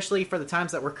tip, especially for the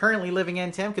times that we're currently living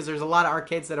in, Tim, because there's a lot of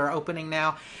arcades that are opening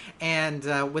now, and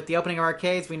with the opening of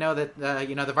arcades, we know that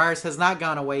the virus has not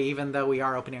gone away, even though we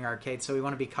are opening arcades. So we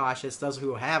want to be cautious. Those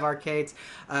who have arcades,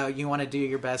 you want to do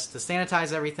your best to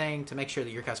sanitize everything to make sure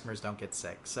that your customers don't get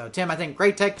sick. So, Tim, I think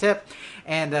great tech tip,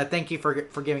 and thank you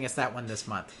for giving us that one this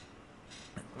month.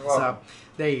 So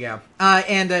there you go.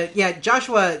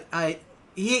 Joshua.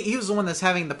 he was the one that's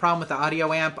having the problem with the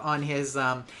audio amp on his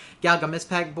Galga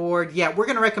Mispack board. Yeah, we're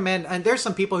going to recommend, and there's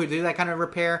some people who do that kind of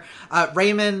repair.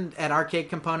 Raymond at Arcade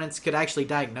Components could actually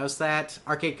diagnose that,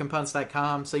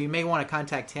 arcadecomponents.com, so you may want to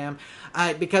contact him.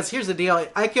 Because here's the deal,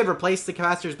 I could replace the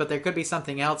capacitors, but there could be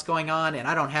something else going on, and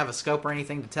I don't have a scope or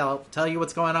anything to tell you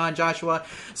what's going on, Joshua.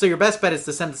 So your best bet is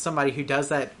to send to somebody who does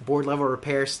that board level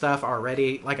repair stuff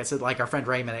already, like I said, like our friend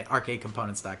Raymond at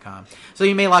arcadecomponents.com. So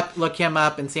you may look him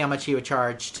up and see how much he would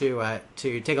charge to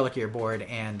take a look at your board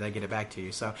and get it back to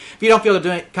you. So if you don't feel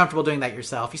comfortable doing that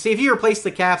yourself, you see, if you replace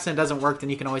the caps and it doesn't work, then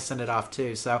you can always send it off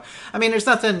too. So I mean, there's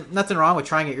nothing wrong with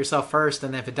trying it yourself first,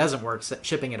 and then if it doesn't work,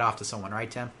 shipping it off to someone,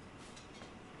 right, Tim?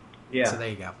 Yeah. So there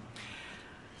you go.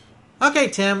 Okay,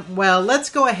 Tim. Well, let's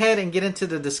go ahead and get into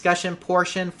the discussion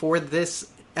portion for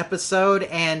this episode.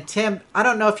 And Tim, I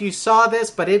don't know if you saw this,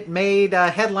 but it made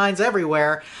headlines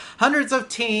everywhere. Hundreds of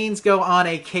teens go on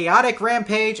a chaotic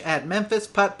rampage at Memphis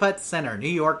Putt-Putt Center, New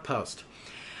York Post.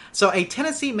 So a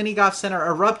Tennessee mini golf center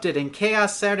erupted in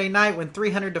chaos Saturday night when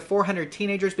 300 to 400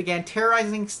 teenagers began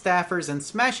terrorizing staffers and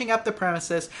smashing up the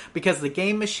premises because the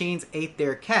game machines ate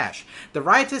their cash. The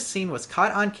riotous scene was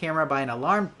caught on camera by an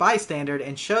alarmed bystander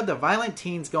and showed the violent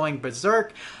teens going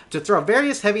berserk to throw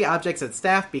various heavy objects at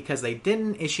staff because they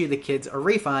didn't issue the kids a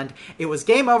refund. It was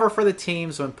game over for the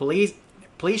teams when police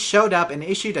showed up and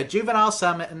issued a juvenile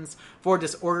summons for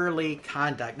disorderly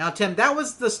conduct. Now, Tim, that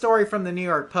was the story from the New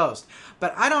York Post,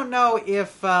 but I don't know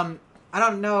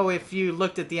if you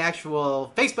looked at the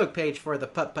actual Facebook page for the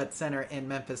Putt-Putt Center in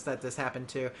Memphis that this happened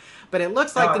to, but it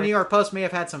looks like the New York Post may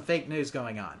have had some fake news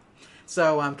going on.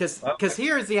 So, because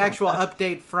here is the actual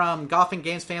update from Golf and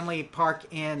Games Family Park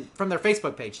from their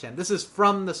Facebook page, Tim. This is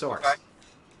from the source. Okay.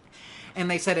 And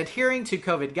they said, adhering to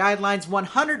COVID guidelines,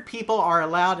 100 people are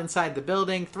allowed inside the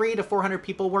building. 300 to 400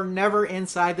 people were never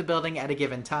inside the building at a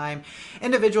given time.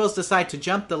 Individuals decide to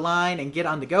jump the line and get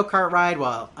on the go-kart ride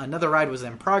while another ride was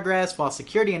in progress. While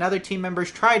security and other team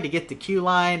members tried to get the queue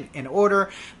line in order,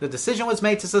 the decision was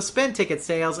made to suspend ticket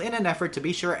sales in an effort to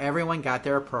be sure everyone got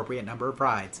their appropriate number of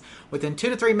rides. Within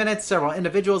 2 to 3 minutes, several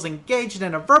individuals engaged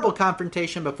in a verbal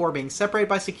confrontation before being separated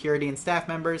by security and staff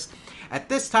members. At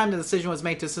this time, the decision was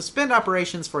made to suspend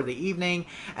operations for the evening.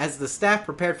 As the staff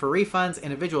prepared for refunds,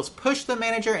 individuals pushed the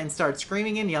manager and started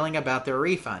screaming and yelling about their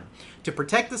refund. To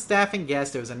protect the staff and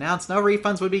guests, it was announced no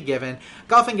refunds would be given.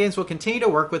 Golf and Games will continue to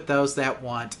work with those that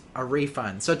want a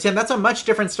refund. So, Tim, that's a much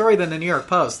different story than the New York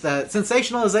Post. The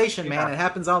sensationalization, man, it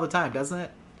happens all the time, doesn't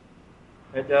it?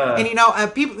 It does.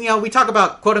 And people, we talk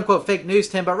about quote unquote fake news,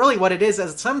 Tim, but really what it is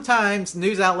sometimes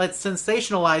news outlets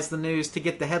sensationalize the news to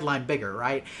get the headline bigger,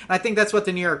 right? And I think that's what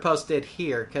the New York Post did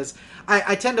here, because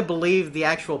I tend to believe the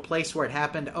actual place where it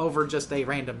happened over just a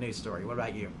random news story. What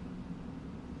about you?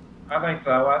 I think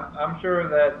so. I'm sure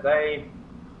that they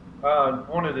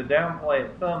wanted to downplay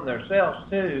it some themselves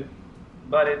too,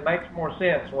 but it makes more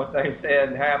sense what they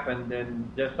said happened than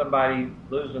just somebody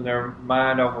losing their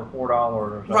mind over $4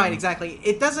 or something. Right, exactly.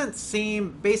 It doesn't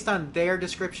seem, based on their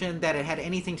description, that it had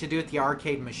anything to do with the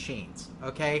arcade machines,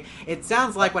 okay? It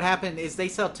sounds like what happened is they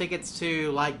sell tickets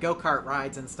to, like, go-kart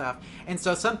rides and stuff, and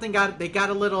so they got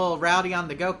a little rowdy on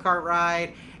the go-kart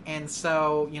ride, and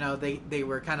so, they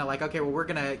were kind of like, okay, well, we're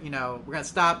gonna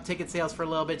stop ticket sales for a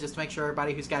little bit just to make sure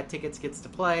everybody who's got tickets gets to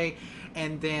play.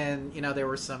 And then, there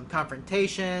were some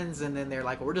confrontations, and then they're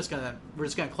like, well, we're just gonna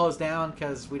close down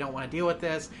because we don't want to deal with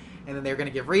this. And then they're going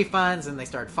to give refunds, and they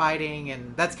start fighting,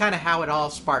 and that's kind of how it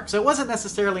all sparked. So it wasn't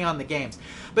necessarily on the games.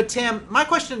 But Tim, my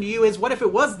question to you is, what if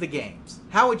it was the games?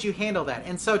 How would you handle that?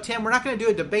 And so, Tim, we're not going to do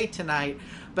a debate tonight,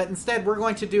 but instead we're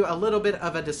going to do a little bit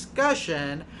of a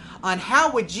discussion on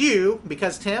how would you,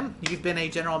 because Tim, you've been a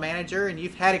general manager and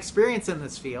you've had experience in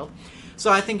this field,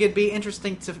 so I think it'd be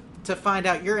interesting to find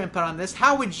out your input on this.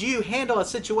 How would you handle a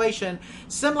situation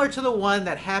similar to the one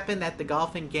that happened at the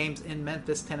Golf and Games in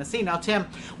Memphis, Tennessee? Now, Tim,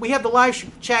 we have the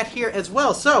live chat here as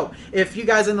well. So if you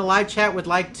guys in the live chat would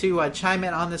like to chime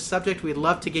in on this subject, we'd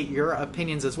love to get your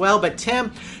opinions as well. But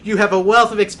Tim, you have a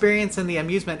wealth of experience in the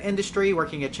amusement industry,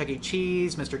 working at Chuck E.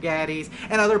 Cheese, Mr. Gaddy's,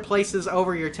 and other places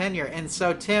over your tenure. And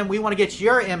so, Tim, we want to get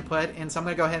your input, and so I'm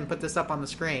going to go ahead and put this up on the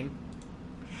screen.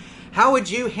 How would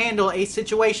you handle a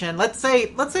situation? Let's say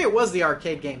it was the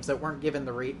arcade games that weren't given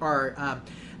the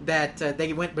that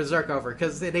they went berserk over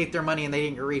because they ate their money and they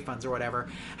didn't get refunds or whatever.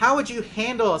 How would you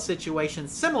handle a situation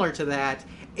similar to that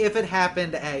if it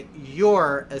happened at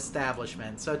your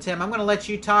establishment? So, Tim, I'm going to let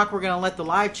you talk. We're going to let the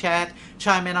live chat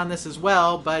chime in on this as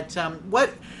well. But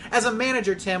as a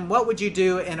manager, Tim, what would you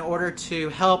do in order to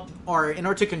help or in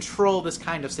order to control this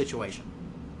kind of situation?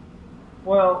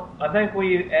 Well, I think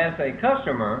we, as a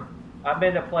customer, I've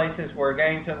been to places where a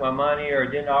game took my money or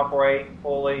didn't operate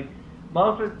fully.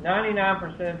 99%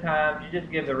 of the time, you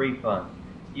just give the refund.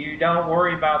 You don't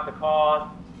worry about the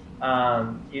cost.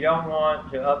 You don't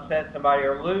want to upset somebody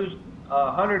or lose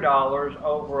 $100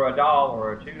 over $1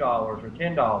 or $2 or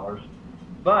 $10.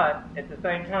 But at the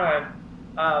same time,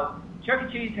 Chuck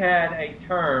E. Cheese had a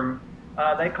term.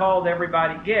 They called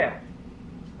everybody guests.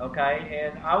 Okay,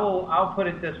 and I'll put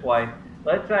it this way.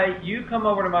 Let's say you come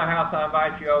over to my house. I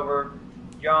invite you over.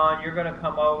 John, you're going to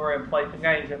come over and play some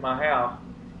games at my house.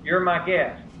 You're my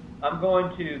guest. I'm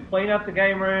going to clean up the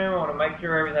game room. I want to make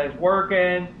sure everything's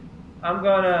working. I'm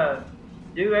going to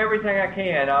do everything I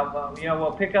can.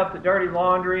 We'll pick up the dirty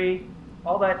laundry,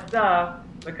 all that stuff,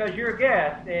 because you're a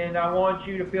guest, and I want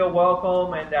you to feel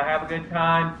welcome and to have a good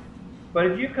time. But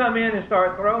if you come in and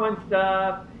start throwing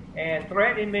stuff and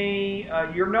threatening me,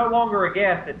 you're no longer a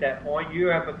guest at that point. You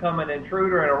have become an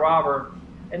intruder and a robber,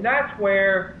 and that's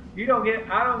where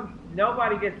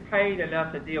nobody gets paid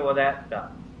enough to deal with that stuff.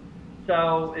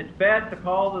 So it's best to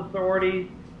call the authorities,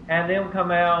 have them come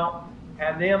out,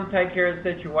 have them take care of the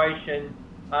situation.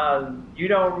 You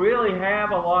don't really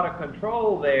have a lot of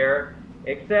control there,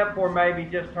 except for maybe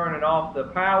just turning off the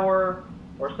power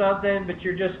or something, but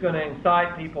you're just going to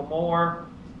incite people more.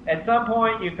 At some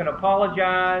point, you can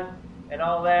apologize and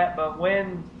all that, but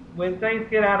when things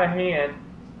get out of hand,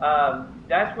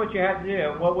 that's what you have to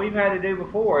do. And what we've had to do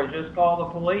before is just call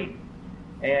the police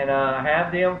and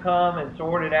have them come and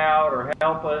sort it out or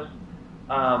help us.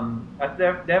 I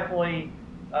definitely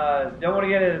don't want to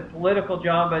get into political,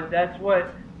 John, but that's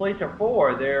what police are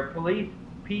for. They're police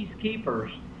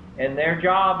peacekeepers, and their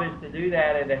job is to do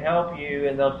that and to help you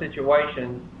in those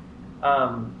situations.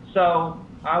 So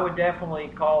I would definitely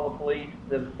call the police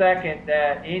the second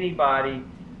that anybody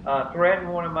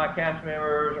threatened one of my cast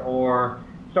members or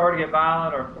started to get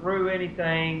violent or threw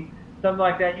anything, something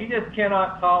like that. You just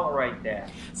cannot tolerate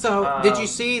that. So did you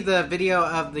see the video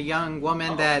of the young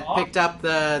woman that picked up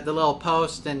the little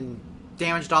post and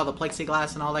damaged all the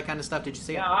plexiglass and all that kind of stuff? Did you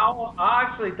see it? Yeah, I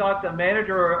actually thought the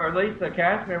manager, or at least the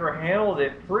cast member, handled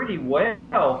it pretty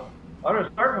well under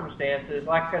circumstances.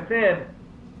 Like I said,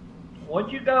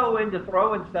 once you go into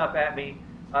throwing stuff at me,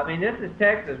 I mean, this is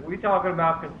Texas. We're talking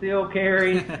about concealed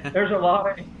carry. There's a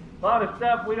lot of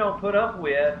stuff we don't put up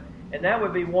with, and that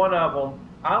would be one of them.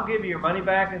 I'll give you your money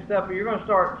back and stuff, but you're going to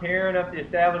start tearing up the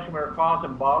establishment or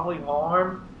causing bodily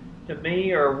harm to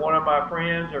me or one of my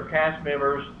friends or cast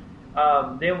members,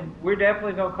 then we're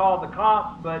definitely going to call the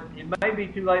cops, but it may be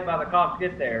too late by the cops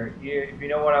get there, if you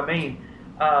know what I mean.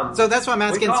 So that's what I'm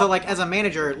asking. So, like, as a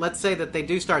manager, let's say that they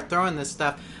do start throwing this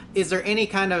stuff. Is there any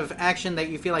kind of action that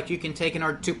you feel like you can take in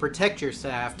order to protect your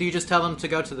staff? Do you just tell them to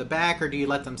go to the back, or do you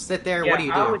let them sit there? Yeah, what do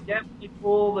you do? I would definitely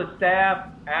pull the staff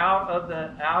out of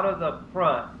the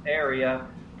front area,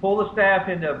 pull the staff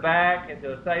into the back,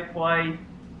 into a safe place.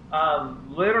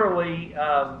 Literally,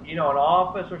 an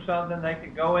office or something, they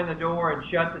could go in the door and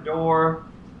shut the door.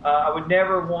 I would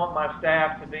never want my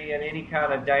staff to be in any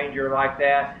kind of danger like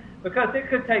that, because it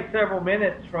could take several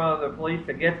minutes for the police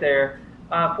to get there.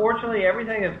 Fortunately,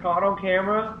 everything is caught on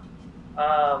camera.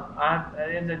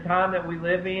 In the time that we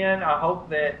live in, I hope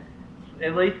that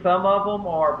at least some of them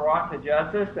are brought to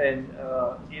justice, and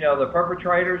the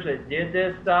perpetrators that did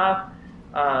this stuff,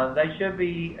 they should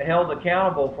be held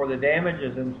accountable for the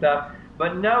damages and stuff.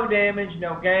 But no damage,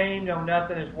 no gain, no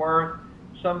nothing is worth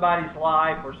somebody's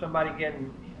life or somebody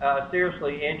getting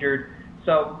seriously injured.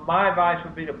 So my advice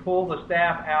would be to pull the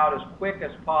staff out as quick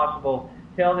as possible.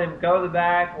 Tell them, go to the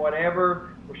back, whatever,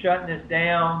 we're shutting this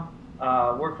down,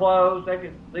 we're closed. They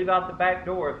could leave out the back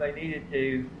door if they needed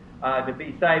to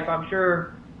be safe. I'm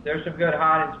sure there's some good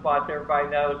hiding spots everybody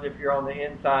knows if you're on the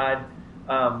inside.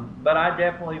 But I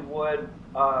definitely would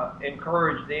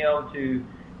encourage them to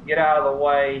get out of the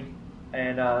way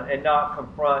and not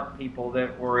confront people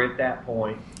that were at that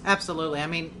point. Absolutely. I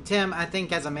mean, Tim, I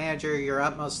think as a manager, your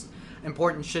utmost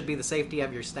importance should be the safety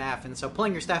of your staff, and so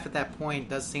pulling your staff at that point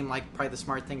does seem like probably the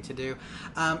smart thing to do.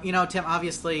 Tim,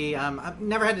 obviously, I've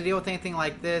never had to deal with anything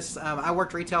like this. I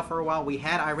worked retail for a while. We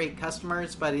had irate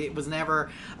customers, but it was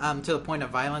never to the point of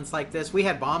violence like this. We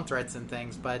had bomb threats and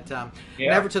things, but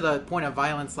never to the point of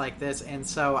violence like this. And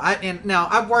so now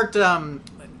I've worked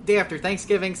day after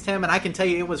Thanksgivings, Tim, and I can tell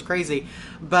you it was crazy.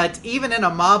 But even in a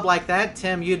mob like that,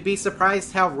 Tim, you'd be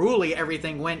surprised how rudely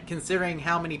everything went, considering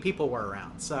how many people were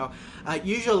around. So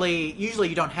usually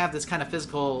you don't have this kind of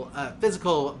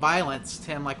physical violence,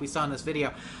 Tim, like we saw in this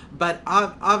video. But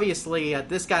obviously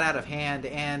this got out of hand,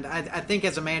 and I think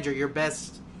as a manager, the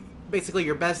best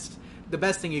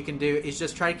thing you can do is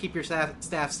just try to keep your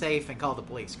staff safe and call the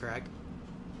police. Correct?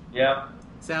 Yeah.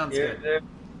 Sounds good.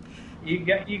 you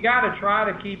got to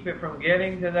try to keep it from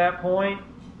getting to that point,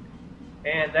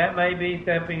 and that may be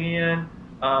stepping in.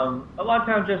 A lot of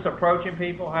times, just approaching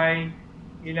people. Hey,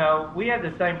 we had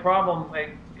the same problem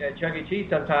at Chuck E. Cheese.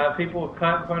 Sometimes people would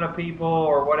cut in front of people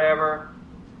or whatever.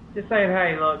 Just saying,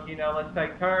 hey, look, let's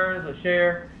take turns, let's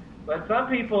share. But some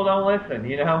people don't listen,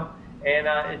 and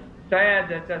it's sad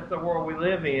that that's the world we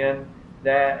live in.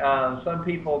 That some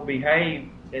people behave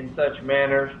in such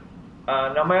manners,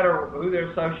 no matter who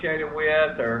they're associated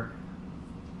with or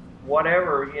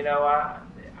whatever.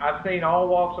 I've seen all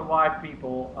walks of life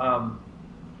people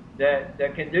that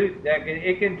can do that.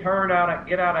 It can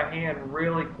get out of hand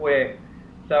really quick.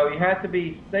 So you have to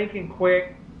be thinking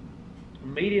quick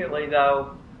immediately.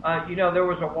 Though, there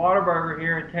was a Whataburger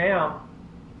here in town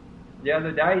the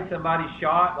other day. Somebody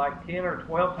shot like 10 or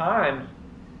 12 times.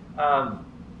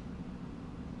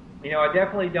 I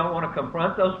definitely don't want to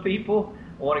confront those people.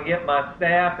 I want to get my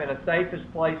staff in the safest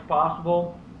place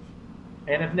possible,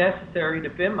 and if necessary,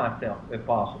 defend myself if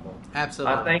possible.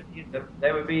 Absolutely. I think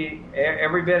they would be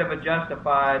every bit of a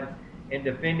justified in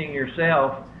defending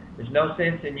yourself. There's no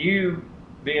sense in you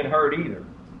being hurt either.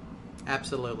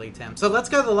 Absolutely, Tim. So let's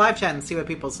go to the live chat and see what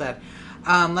people said.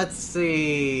 Let's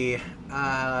see.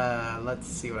 Let's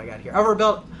see what I got here.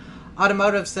 Overbuilt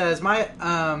Automotive says,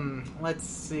 let's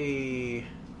see.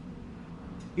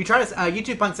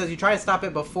 YouTube Punk says, you try to stop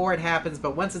it before it happens,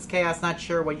 but once it's chaos, not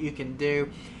sure what you can do.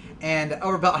 And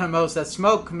Overbuilt Automotive says,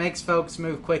 smoke makes folks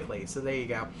move quickly. So there you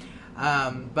go.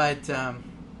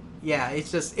 Yeah,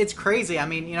 it's crazy. I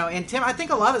mean, and Tim, I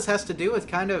think a lot of this has to do with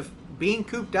kind of being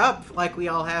cooped up like we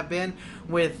all have been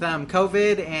with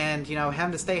COVID and,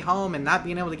 having to stay home and not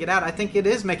being able to get out. I think it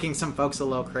is making some folks a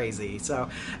little crazy. So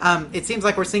it seems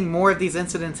like we're seeing more of these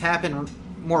incidents happen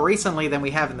more recently than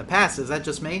we have in the past. Is that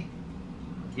just me?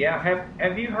 Yeah.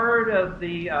 Have you heard of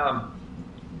the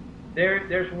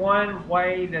there's one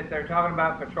way that they're talking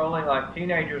about controlling like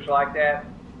teenagers like that.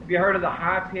 Have you heard of the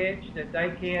high pitch that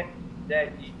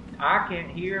I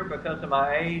can't hear because of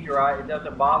my age or it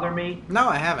doesn't bother me? No,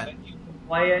 I haven't. You can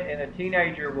play it, and a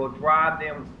teenager will drive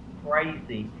them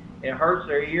crazy. It hurts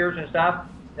their ears and stuff.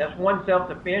 That's one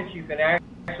self-defense. You can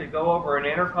actually go over an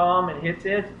intercom and hit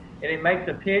this, and it makes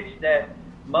a pitch that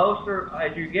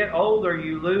as you get older,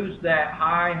 you lose that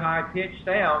high pitch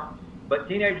sound, but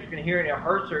teenagers can hear it, and it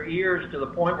hurts their ears to the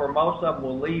point where most of them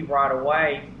will leave right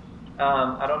away.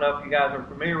 I don't know if you guys are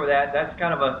familiar with that. That's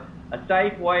kind of a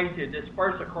safe way to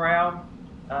disperse a crowd.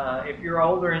 If you're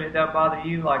older and it doesn't bother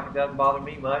you, like it doesn't bother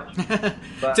me much.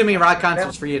 But too many rock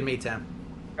concerts for you and me, Tim.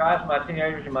 Drives my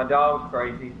teenagers and my dogs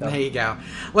crazy. So. There you go.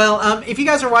 Well, if you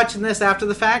guys are watching this after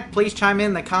the fact, please chime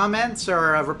in the comments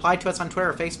or reply to us on Twitter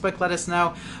or Facebook. Let us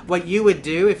know what you would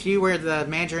do if you were the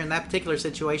manager in that particular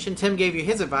situation. Tim gave you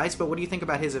his advice, but what do you think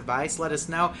about his advice? Let us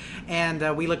know,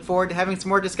 and we look forward to having some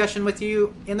more discussion with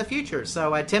you in the future.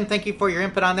 So, Tim, thank you for your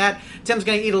input on that. Tim's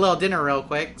going to eat a little dinner real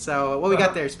quick. So, what we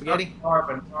got there, spaghetti?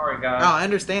 Sorry, guys. Oh, I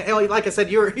understand. Like I said,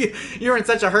 you were in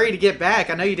such a hurry to get back.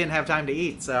 I know you didn't have time to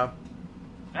eat, so...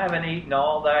 I haven't eaten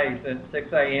all day since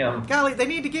 6 a.m. Golly, they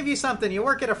need to give you something. You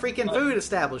work at a freaking food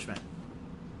establishment.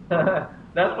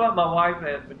 That's what my wife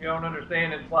says, but you don't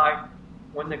understand. It's like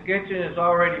when the kitchen is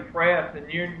already pressed, and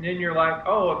then you're like,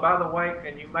 oh, and by the way,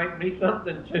 can you make me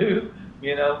something too?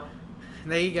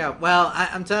 There you go. Well,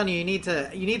 I'm telling you, you need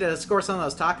to score some of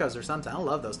those tacos or something. I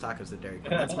love those tacos at Dairy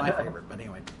Queen. That's my favorite. But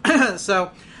anyway,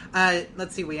 so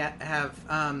let's see. We have.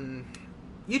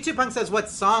 YouTube Punk says, what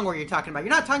song were you talking about?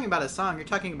 You're not talking about a song. You're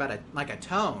talking about a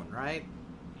tone, right?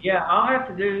 Yeah, I'll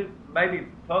have to maybe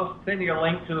send you a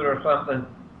link to it or something.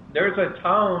 There's a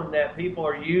tone that people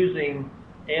are using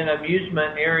in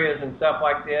amusement areas and stuff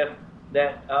like this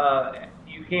that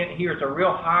you can't hear. It's a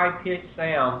real high-pitched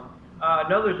sound. I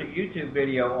know there's a YouTube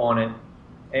video on it,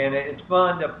 and it's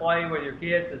fun to play with your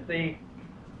kids to see.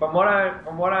 From what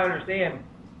I understand,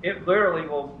 it literally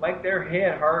will make their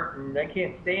head hurt, and they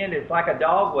can't stand it. It's like a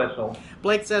dog whistle.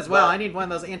 Blake says, well, I need one of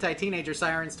those anti-teenager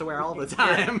sirens to wear all the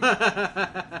time.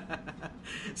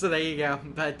 So there you go.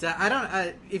 But I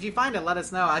don't. If you find it, let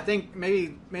us know. I think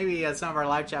maybe some of our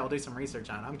live chat will do some research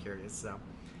on it. I'm curious. So.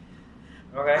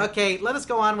 Okay, let us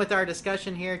go on with our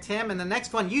discussion here, Tim. And the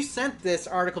next one, you sent this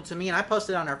article to me, and I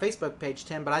posted it on our Facebook page,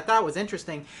 Tim, but I thought it was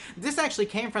interesting. This actually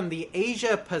came from the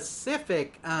Asia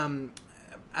Pacific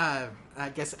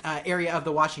area of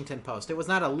the Washington Post. It was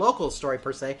not a local story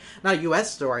per se, not a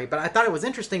U.S. story, but I thought it was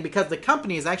interesting because the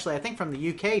company is actually, I think, from the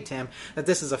U.K., Tim, that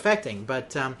this is affecting.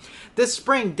 But this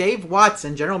spring, Dave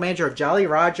Watson, general manager of Jolly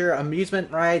Roger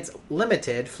Amusement Rides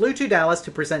Limited, flew to Dallas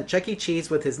to present Chuck E. Cheese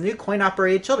with his new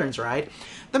coin-operated children's ride.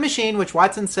 The machine, which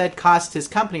Watson said cost his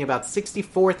company about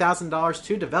 $64,000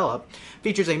 to develop,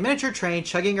 features a miniature train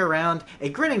chugging around a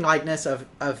grinning likeness of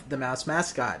the mouse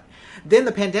mascot. Then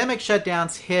the pandemic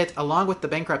shutdowns hit along with the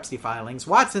bankruptcy filings.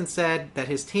 Watson said that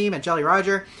his team at Jolly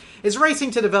Roger is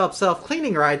racing to develop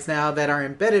self-cleaning rides now that are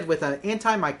embedded with an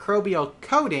antimicrobial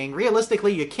coating.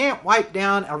 Realistically, you can't wipe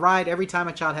down a ride every time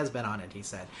a child has been on it, he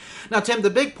said. Now, Tim, the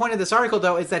big point of this article,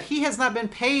 though, is that he has not been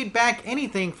paid back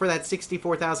anything for that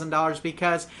 $64,000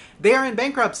 because they are in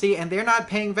bankruptcy and they're not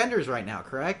paying vendors right now,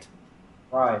 correct?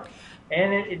 Right.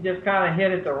 And it just kind of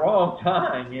hit at the wrong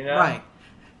time, Right.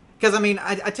 Because, I mean,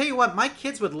 I tell you what, my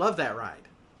kids would love that ride.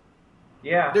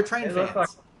 Yeah. They're train it fans. Looks like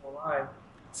a cool ride.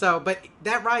 So, but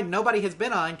that ride nobody has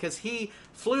been on because he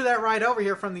flew that ride over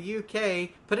here from the UK,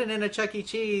 put it in a Chuck E.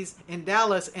 Cheese in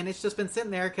Dallas, and it's just been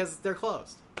sitting there because they're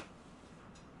closed.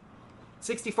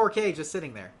 64K just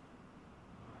sitting there.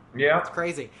 Yeah. It's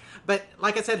crazy. But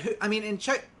like I said,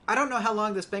 I don't know how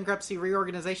long this bankruptcy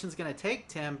reorganization is going to take,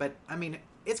 Tim, but I mean,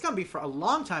 it's going to be for a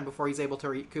long time before he's able to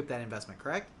recoup that investment,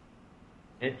 correct?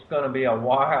 It's going to be a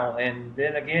while, and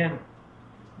then again,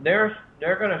 they're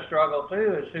going to struggle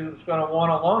too. Is who's going to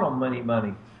want to loan them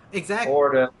money? Exactly.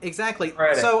 Or exactly.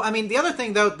 credit. So, I mean, the other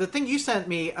thing, though, the thing you sent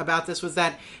me about this was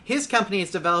that his company is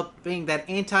developing that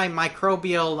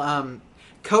antimicrobial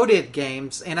coated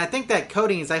games, and I think that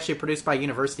coating is actually produced by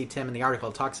University, Tim, in the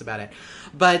article talks about it.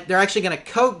 But they're actually going to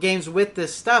coat games with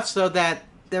this stuff so that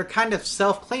they're kind of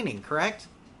self-cleaning, correct?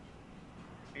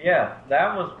 Yeah,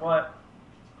 that was what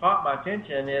caught my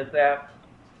attention, is that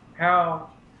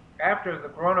how after the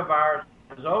coronavirus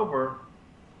is over,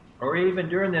 or even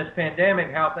during this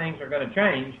pandemic, how things are going to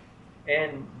change.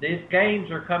 And these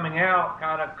games are coming out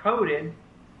kind of coated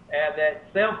that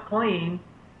self-clean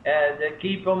that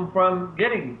keep them from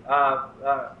getting,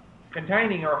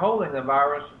 containing or holding the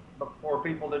virus for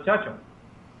people to touch them.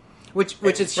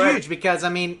 Which is huge because, I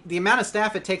mean, the amount of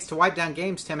staff it takes to wipe down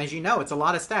games, Tim, as you know, it's a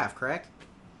lot of staff, correct?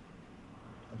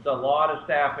 It's a lot of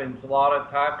staff and it's a lot of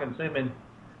time consuming.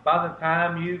 By the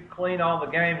time you clean all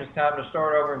the games, it's time to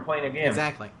start over and clean again.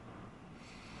 Exactly.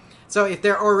 So if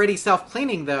they're already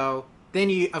self-cleaning, though,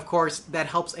 then of course, that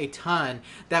helps a ton.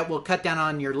 That will cut down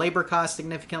on your labor costs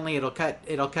significantly. It'll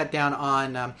cut down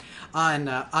on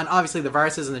obviously the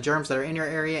viruses and the germs that are in your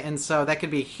area, and so that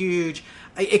could be huge.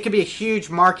 It could be a huge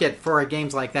market for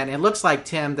games like that. And it looks like,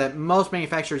 Tim, that most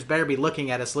manufacturers better be looking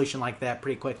at a solution like that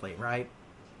pretty quickly, right?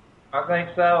 I think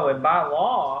so. And by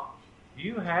law,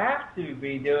 you have to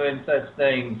be doing such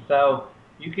things. So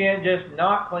you can't just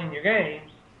not clean your games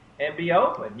and be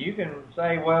open. You can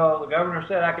say, well, the governor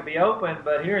said I could be open,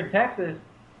 but here in Texas,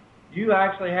 you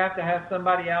actually have to have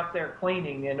somebody out there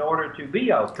cleaning in order to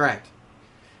be open. Correct.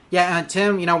 Yeah,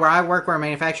 Tim, where I work, we're a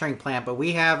manufacturing plant, but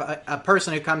we have a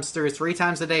person who comes through 3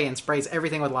 times a day and sprays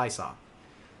everything with Lysol.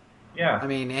 Yeah. I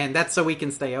mean, and that's so we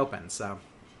can stay open, so.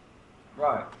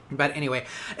 Right. But anyway,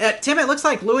 Tim, it looks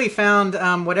like Louis found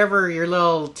whatever your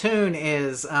little tune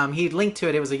is. He linked to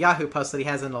it. It was a Yahoo post that he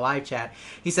has in the live chat.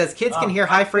 He says, kids can hear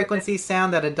high-frequency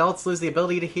sound that adults lose the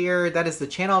ability to hear. That is the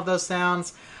channel of those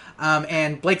sounds.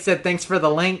 And Blake said, thanks for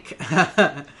the link.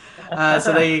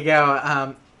 So there you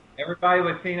go. Everybody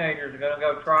with teenagers are going to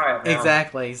go try it now.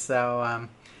 Exactly. So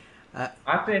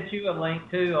I sent you a link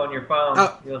too on your phone.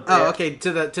 You'll see it. Okay.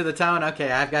 To the tone.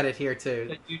 Okay, I've got it here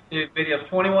too. The YouTube video's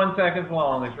 21 seconds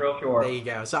long. It's real short. There you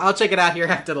go. So I'll check it out here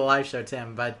after the live show,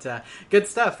 Tim. But good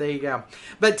stuff. There you go.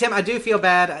 But Tim, I do feel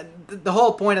bad. The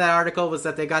whole point of that article was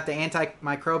that they got the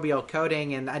antimicrobial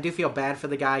coating, and I do feel bad for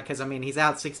the guy because, I mean, he's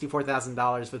out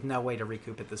 $64,000 with no way to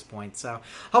recoup at this point. So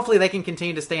hopefully they can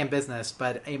continue to stay in business,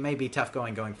 but it may be tough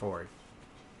going forward.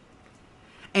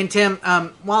 And Tim,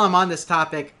 while I'm on this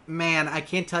topic, man, I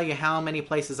can't tell you how many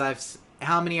places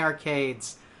how many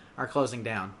arcades are closing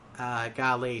down.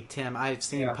 Golly, Tim, I've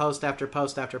seen post after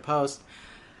post after post.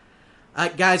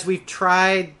 Guys, we've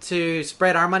tried to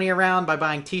spread our money around by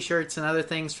buying T-shirts and other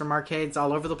things from arcades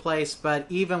all over the place, but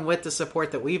even with the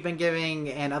support that we've been giving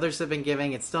and others have been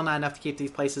giving, it's still not enough to keep these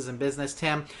places in business.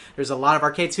 Tim, there's a lot of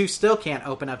arcades who still can't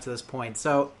open up to this point.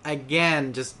 So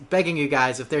again, just begging you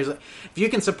guys, if you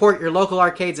can support your local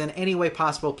arcades in any way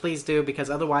possible, please do, because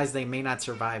otherwise they may not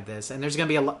survive this. And there's going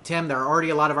to be Tim, there are already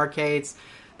a lot of arcades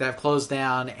that have closed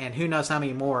down, and who knows how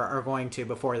many more are going to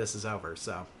before this is over.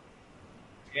 So.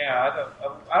 Yeah,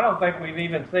 I don't think we've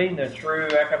even seen the true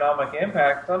economic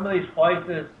impact. Some of these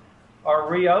places are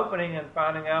reopening and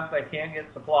finding out they can't get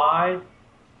supplies.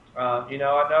 I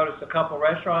noticed a couple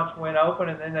restaurants went open,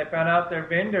 and then they found out their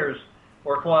vendors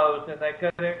were closed, and they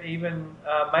couldn't even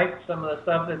make some of the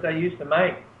stuff that they used to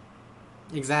make.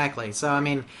 Exactly. So, I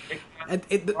mean,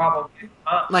 Problem.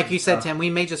 like you said, Tim, we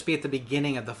may just be at the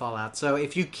beginning of the fallout. So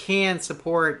if you can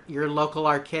support your local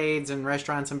arcades and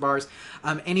restaurants and bars,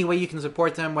 any way you can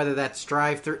support them, whether that's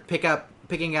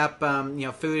picking up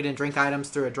food and drink items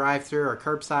through a drive-through or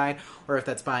curbside, or if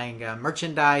that's buying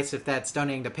merchandise, if that's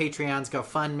donating to Patreons,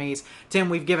 GoFundMes. Tim,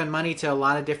 we've given money to a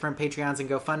lot of different Patreons and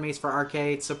GoFundMes for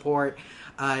arcade support.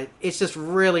 It's just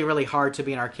really, really hard to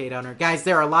be an arcade owner. Guys,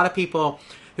 there are a lot of people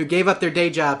who gave up their day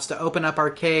jobs to open up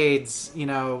arcades,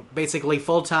 basically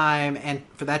full-time, and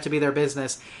for that to be their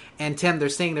business. And Tim, they're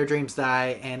seeing their dreams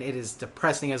die, and it is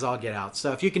depressing as all get out.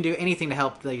 So if you can do anything to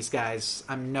help these guys,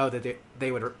 I know that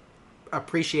they would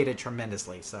appreciate it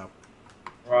tremendously. So,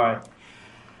 Right.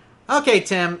 Okay,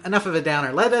 Tim, enough of a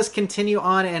downer. Let us continue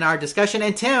on in our discussion.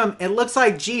 And Tim, it looks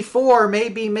like G4 may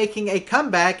be making a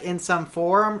comeback in some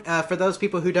form. For those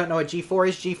people who don't know what G4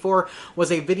 is, G4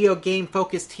 was a video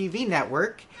game-focused TV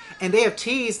network, and they have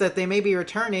teased that they may be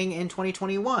returning in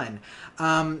 2021.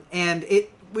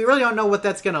 We really don't know what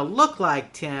that's going to look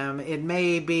like, Tim. It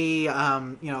may be,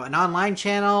 an online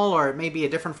channel, or it may be a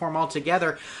different form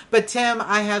altogether. But Tim,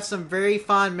 I have some very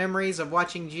fond memories of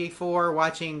watching G4,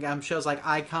 watching shows like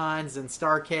Icons and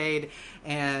Starcade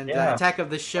and Attack of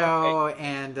the Show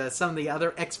and some of the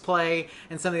other X-Play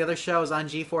and some of the other shows on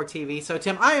G4 TV. So,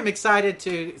 Tim, I am excited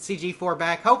to see G4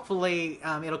 back. Hopefully,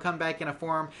 it'll come back in a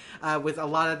form with a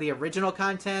lot of the original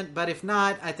content. But if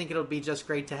not, I think it'll be just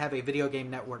great to have a video game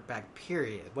network back,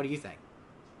 period. What do you think?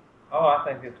 Oh, I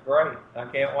think it's great. I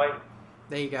can't wait.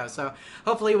 There you go. So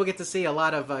hopefully we'll get to see a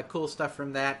lot of cool stuff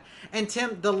from that. And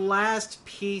Tim, the last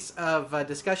piece of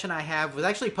discussion I have was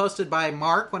actually posted by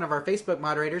Mark, one of our Facebook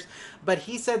moderators, but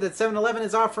he said that 7-Eleven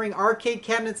is offering arcade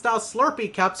cabinet-style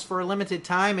Slurpee cups for a limited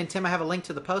time. And Tim, I have a link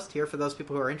to the post here for those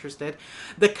people who are interested.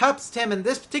 The cups, Tim, in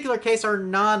this particular case are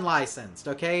non-licensed,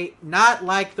 okay? Not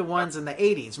like the ones in the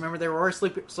 80s. Remember, there were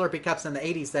Slurpee cups in the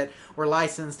 80s that were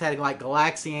licensed, had like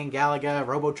Galaxian, Galaga,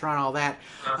 Robotron, all that.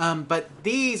 But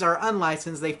these are unlicensed.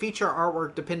 They feature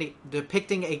artwork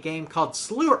depicting a game called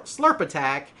Slurp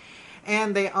Attack,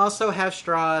 and they also have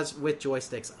straws with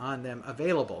joysticks on them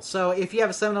available. So if you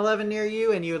have a 7-Eleven near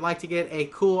you and you would like to get a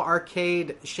cool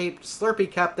arcade-shaped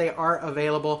Slurpee cup, they are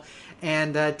available.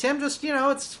 And Tim, just,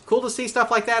 it's cool to see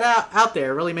stuff like that out there.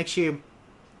 It really makes you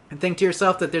think to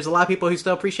yourself that there's a lot of people who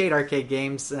still appreciate arcade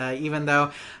games, even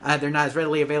though they're not as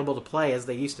readily available to play as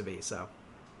they used to be. So.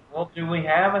 Well, do we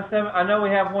have a 7? I know we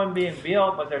have one being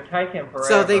built, but they're taking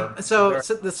forever. So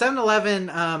the 7-Eleven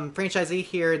franchisee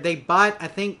here, they bought, I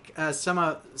think,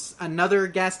 another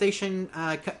gas station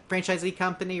franchisee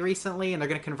company recently, and they're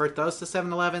going to convert those to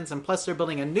 7-Elevens. And plus, they're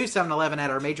building a new 7-Eleven at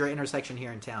our major intersection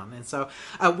here in town. And so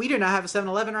we do not have a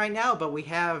 7-Eleven right now, but we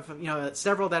have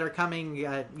several that are coming,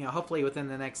 hopefully within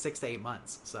the next 6 to 8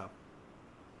 months. So.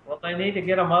 Well, they need to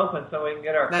get them open so we can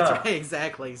get our That's cup. right,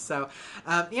 exactly. So,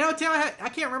 Tim, I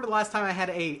can't remember the last time I had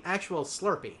a actual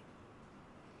Slurpee.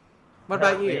 What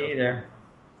about you? Me either.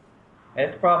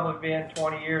 It's probably been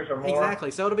 20 years or more.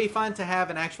 Exactly. So it'll be fun to have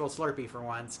an actual Slurpee for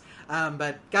once.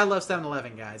 But gotta love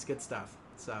 7-Eleven, guys. Good stuff.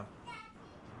 So.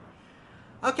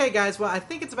 Okay, guys. Well, I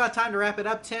think it's about time to wrap it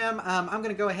up, Tim. I'm going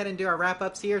to go ahead and do our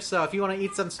wrap-ups here. So if you want to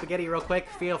eat some spaghetti real quick,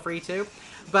 feel free to.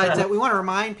 But we want to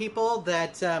remind people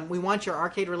that we want your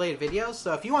arcade-related videos.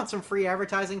 So if you want some free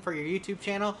advertising for your YouTube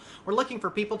channel, we're looking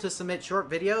for people to submit short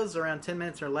videos around 10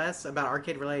 minutes or less about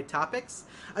arcade-related topics.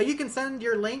 You can send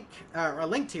your link, a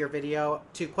link to your video,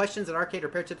 to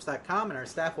questions@arcaderepairtips.com, and our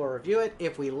staff will review it.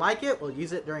 If we like it, we'll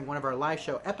use it during one of our live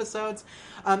show episodes.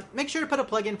 Make sure to put a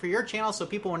plug-in for your channel so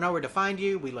people will know where to find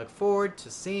you. We look forward to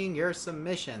seeing your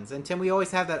submissions. And Tim, we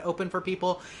always have that open for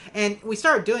people. And we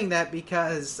started doing that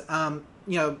because,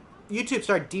 YouTube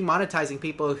started demonetizing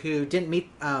people who didn't meet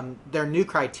their new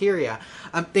criteria.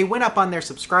 They went up on their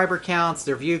subscriber counts,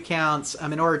 their view counts,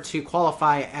 in order to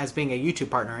qualify as being a YouTube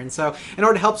partner. And so in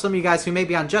order to help some of you guys who may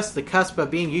be on just the cusp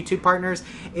of being YouTube partners,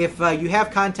 if you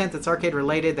have content that's arcade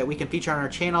related that we can feature on our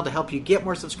channel to help you get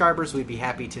more subscribers, we'd be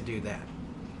happy to do that.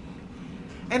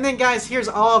 And then, guys, here's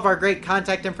all of our great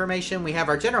contact information. We have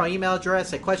our general email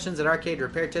address at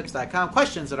questions@arcaderepairtips.com,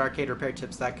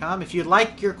 questions@arcaderepairtips.com. If you'd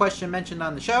like your question mentioned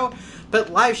on the show, put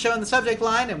live show in the subject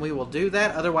line, and we will do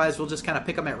that. Otherwise, we'll just kind of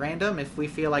pick them at random. If we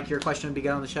feel like your question would be good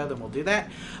on the show, then we'll do that.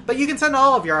 But you can send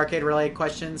all of your arcade-related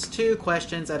questions to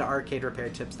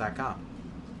questions@arcaderepairtips.com.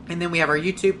 And then we have our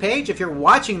YouTube page. If you're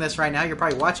watching this right now, you're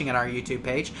probably watching at our YouTube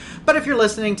page. But if you're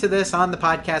listening to this on the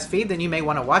podcast feed, then you may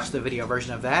want to watch the video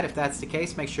version of that. If that's the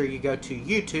case, make sure you go to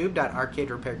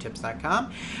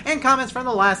youtube.arcaderepairtips.com. And comments from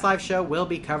the last live show will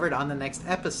be covered on the next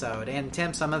episode. And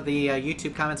Tim, some of the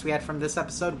YouTube comments we had from this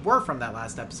episode were from that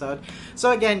last episode.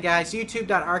 So again, guys,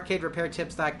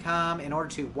 youtube.arcaderepairtips.com in order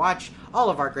to watch all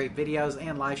of our great videos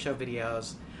and live show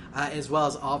videos, as well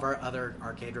as all of our other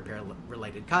arcade repair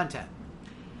related content.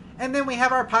 And then we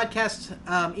have our podcast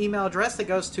email address that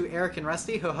goes to Eric and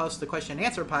Rusty, who host the Question and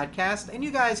Answer podcast. And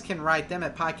you guys can write them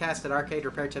at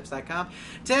podcast@arcaderepairtips.com.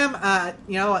 Tim, I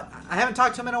haven't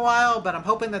talked to them in a while, but I'm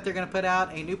hoping that they're going to put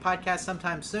out a new podcast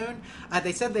sometime soon.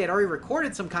 They said they had already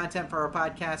recorded some content for our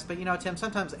podcast, but, Tim,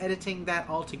 sometimes editing that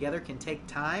all together can take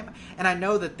time. And I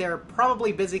know that they're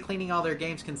probably busy cleaning all their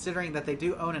games, considering that they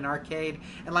do own an arcade.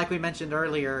 And like we mentioned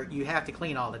earlier, you have to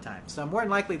clean all the time. So more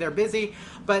than likely they're busy,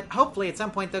 but hopefully at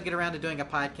some point they'll get around to doing a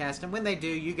podcast, and when they do,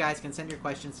 you guys can send your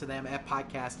questions to them at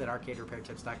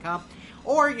podcast@arcaderepairtips.com,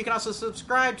 or you can also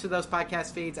subscribe to those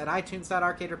podcast feeds at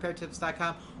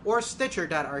itunes.arcaderepairtips.com or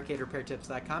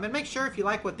stitcher.arcaderepairtips.com, and make sure if you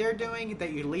like what they're doing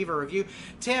that you leave a review.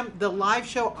 Tim, the live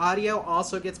show audio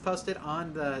also gets posted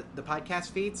on the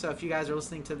podcast feed, so if you guys are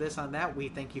listening to this on that, we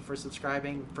thank you for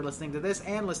subscribing, for listening to this,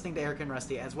 and listening to Eric and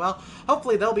Rusty as well.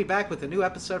 Hopefully they'll be back with a new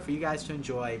episode for you guys to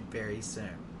enjoy very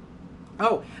soon.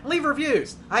 Oh, leave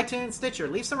reviews. iTunes, Stitcher.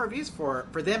 Leave some reviews for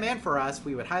them and for us.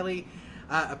 We would highly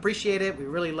appreciate it. We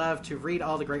really love to read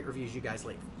all the great reviews you guys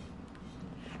leave.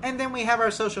 And then we have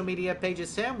our social media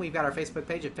pages, Tim. We've got our Facebook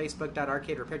page at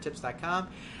facebook.arcaderepairtips.com.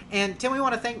 And Tim, we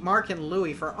want to thank Mark and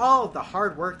Louie for all of the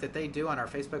hard work that they do on our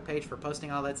Facebook page for posting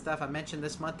all that stuff. I mentioned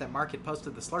this month that Mark had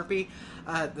posted the Slurpee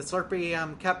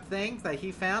cup thing that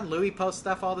he found. Louie posts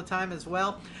stuff all the time as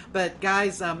well. But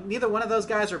guys, neither one of those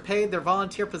guys are paid. They're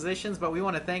volunteer positions, but we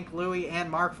want to thank Louie and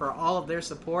Mark for all of their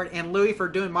support. And Louie for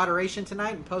doing moderation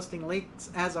tonight and posting links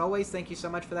as always. Thank you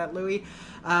so much for that, Louie.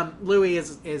 Louie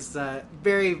is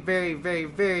very, very, very,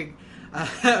 very,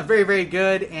 very, very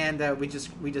good, and we just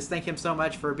thank him so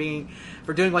much for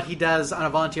doing what he does on a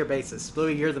volunteer basis.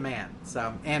 Louie, you're the man.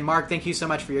 So, and Mark, thank you so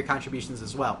much for your contributions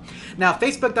as well. Now,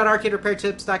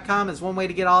 facebook.arcaderepairtips.com is one way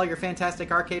to get all your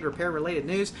fantastic arcade repair related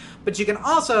news, but you can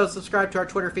also subscribe to our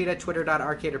Twitter feed at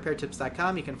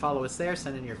twitter.arcaderepairtips.com. You can follow us there,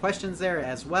 send in your questions there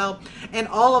as well, and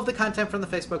all of the content from the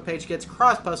Facebook page gets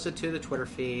cross-posted to the Twitter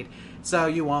feed, so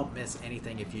you won't miss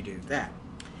anything if you do that.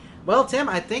 Well, Tim,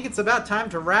 I think it's about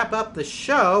time to wrap up the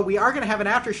show. We are going to have an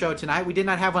after show tonight. We did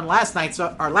not have one last month,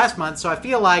 so I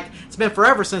feel like it's been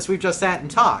forever since we've just sat and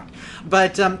talked.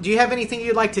 But do you have anything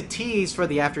you'd like to tease for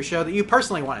the after show that you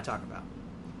personally want to talk about?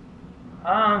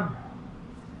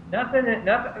 Nothing.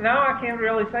 No, I can't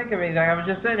really think of anything. I was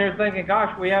just sitting here thinking,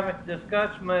 gosh, we haven't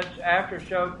discussed much after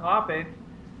show topics.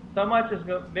 So much has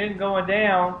been going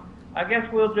down. I guess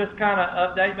we'll just kind of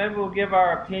update. Maybe we'll give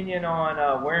our opinion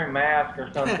on wearing masks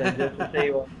or something, just to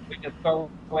see what we can throw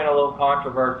in a little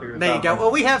controversy or there something. You go.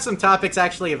 Well, we have some topics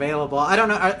actually available. I don't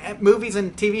know, movies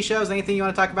and TV shows, anything you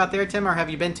want to talk about there, Tim, or have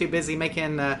you been too busy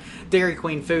making Dairy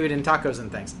Queen food and tacos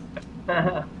and things?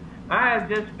 I have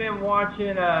just been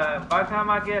watching, by the time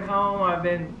I get home, I've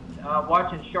been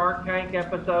watching Shark Tank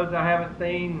episodes I haven't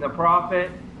seen, The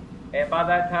Prophet. And by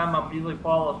that time, I'm usually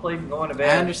falling asleep and going to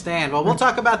bed. I understand. Well, we'll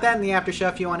talk about that in the after show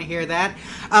if you want to hear that.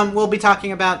 We'll be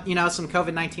talking about, some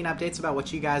COVID-19 updates about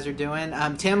what you guys are doing.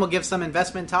 Tim will give some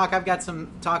investment talk. I've got some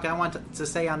talk I want to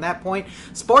say on that point.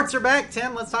 Sports are back.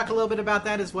 Tim, let's talk a little bit about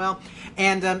that as well.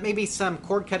 And maybe some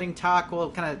cord-cutting talk.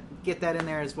 We'll kind of get that in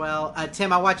there as well.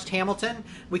 Tim, I watched Hamilton.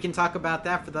 We can talk about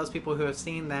that for those people who have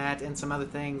seen that and some other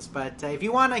things. But if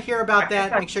you want to hear about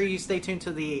that, make sure you stay tuned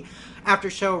to the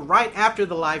after show right after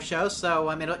the live show.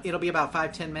 So it'll be about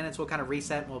 5-10 minutes. We'll kind of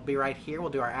reset and we'll be right here.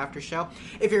 We'll do our after show.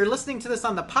 If you're listening to this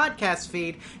on the podcast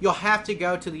feed, you'll have to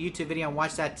go to the YouTube video and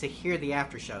watch that to hear the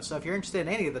after show. So if you're interested in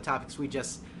any of the topics we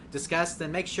just discussed,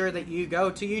 then make sure that you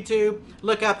go to YouTube,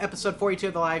 look up episode 42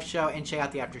 of the live show, and check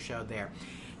out the after show there.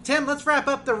 Tim, let's wrap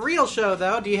up the real show,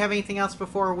 though. Do you have anything else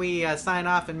before we sign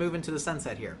off and move into the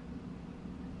sunset here?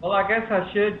 Well, I guess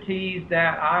I should tease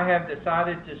that I have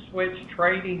decided to switch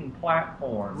trading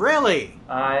platforms. Really?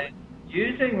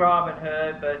 Using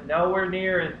Robinhood, but nowhere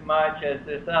near as much as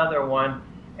this other one.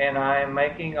 and I am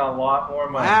making a lot more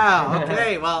money. Wow.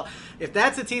 Okay. Well, if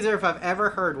that's a teaser, if I've ever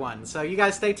heard one. So you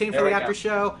guys stay tuned for There the we after go.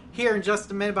 show here in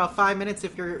just a minute, about 5 minutes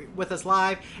if you're with us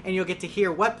live, and you'll get to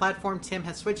hear what platform Tim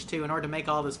has switched to in order to make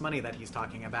all this money that he's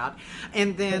talking about.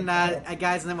 And then,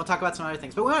 guys, and then we'll talk about some other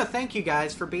things. But we want to thank you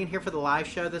guys for being here for the live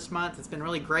show this month. It's been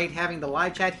really great having the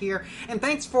live chat here. And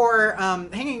thanks for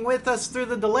hanging with us through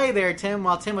the delay there, Tim,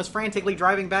 while Tim was frantically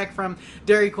driving back from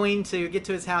Dairy Queen to get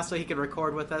to his house so he could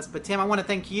record with us. But Tim, I want to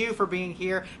thank you for being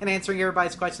here and answering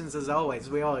everybody's questions as always.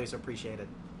 We always appreciate it.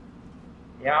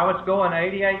 Yeah, I was going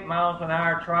 88 miles an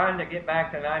hour trying to get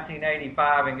back to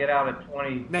 1985 and get out of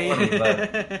 2020.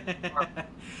 But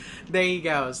There you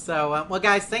go. So, well,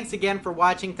 guys, thanks again for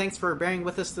watching. Thanks for bearing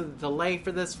with us through the delay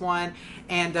for this one.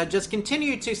 And just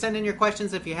continue to send in your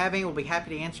questions if you have any. We'll be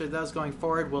happy to answer those going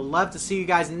forward. We'll love to see you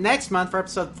guys next month for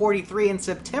episode 43 in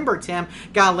September, Tim.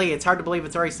 Golly, it's hard to believe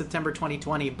it's already September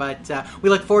 2020. But we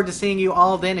look forward to seeing you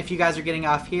all then if you guys are getting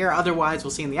off here. Otherwise,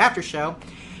 we'll see you in the after show.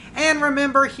 And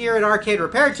remember, here at Arcade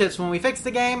Repair Tips, when we fix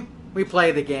the game, we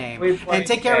play the game. And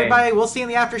take care, everybody. We'll see you in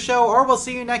the after show, or we'll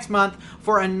see you next month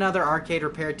for another Arcade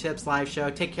Repair Tips live show.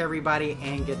 Take care, everybody,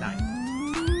 and good night.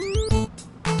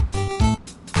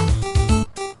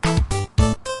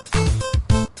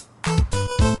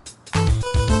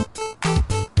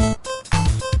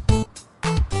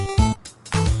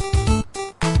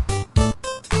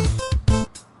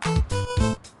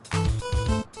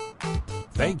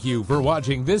 Thank you for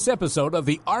watching this episode of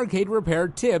the Arcade Repair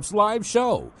Tips live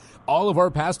show. All of our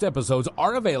past episodes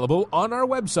are available on our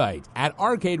website at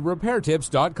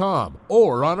arcaderepairtips.com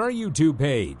or on our YouTube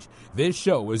page. This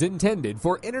show is intended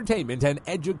for entertainment and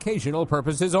educational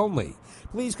purposes only.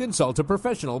 Please consult a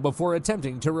professional before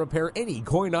attempting to repair any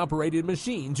coin-operated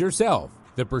machines yourself.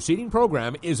 The preceding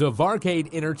program is a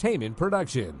Varcade Entertainment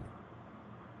production.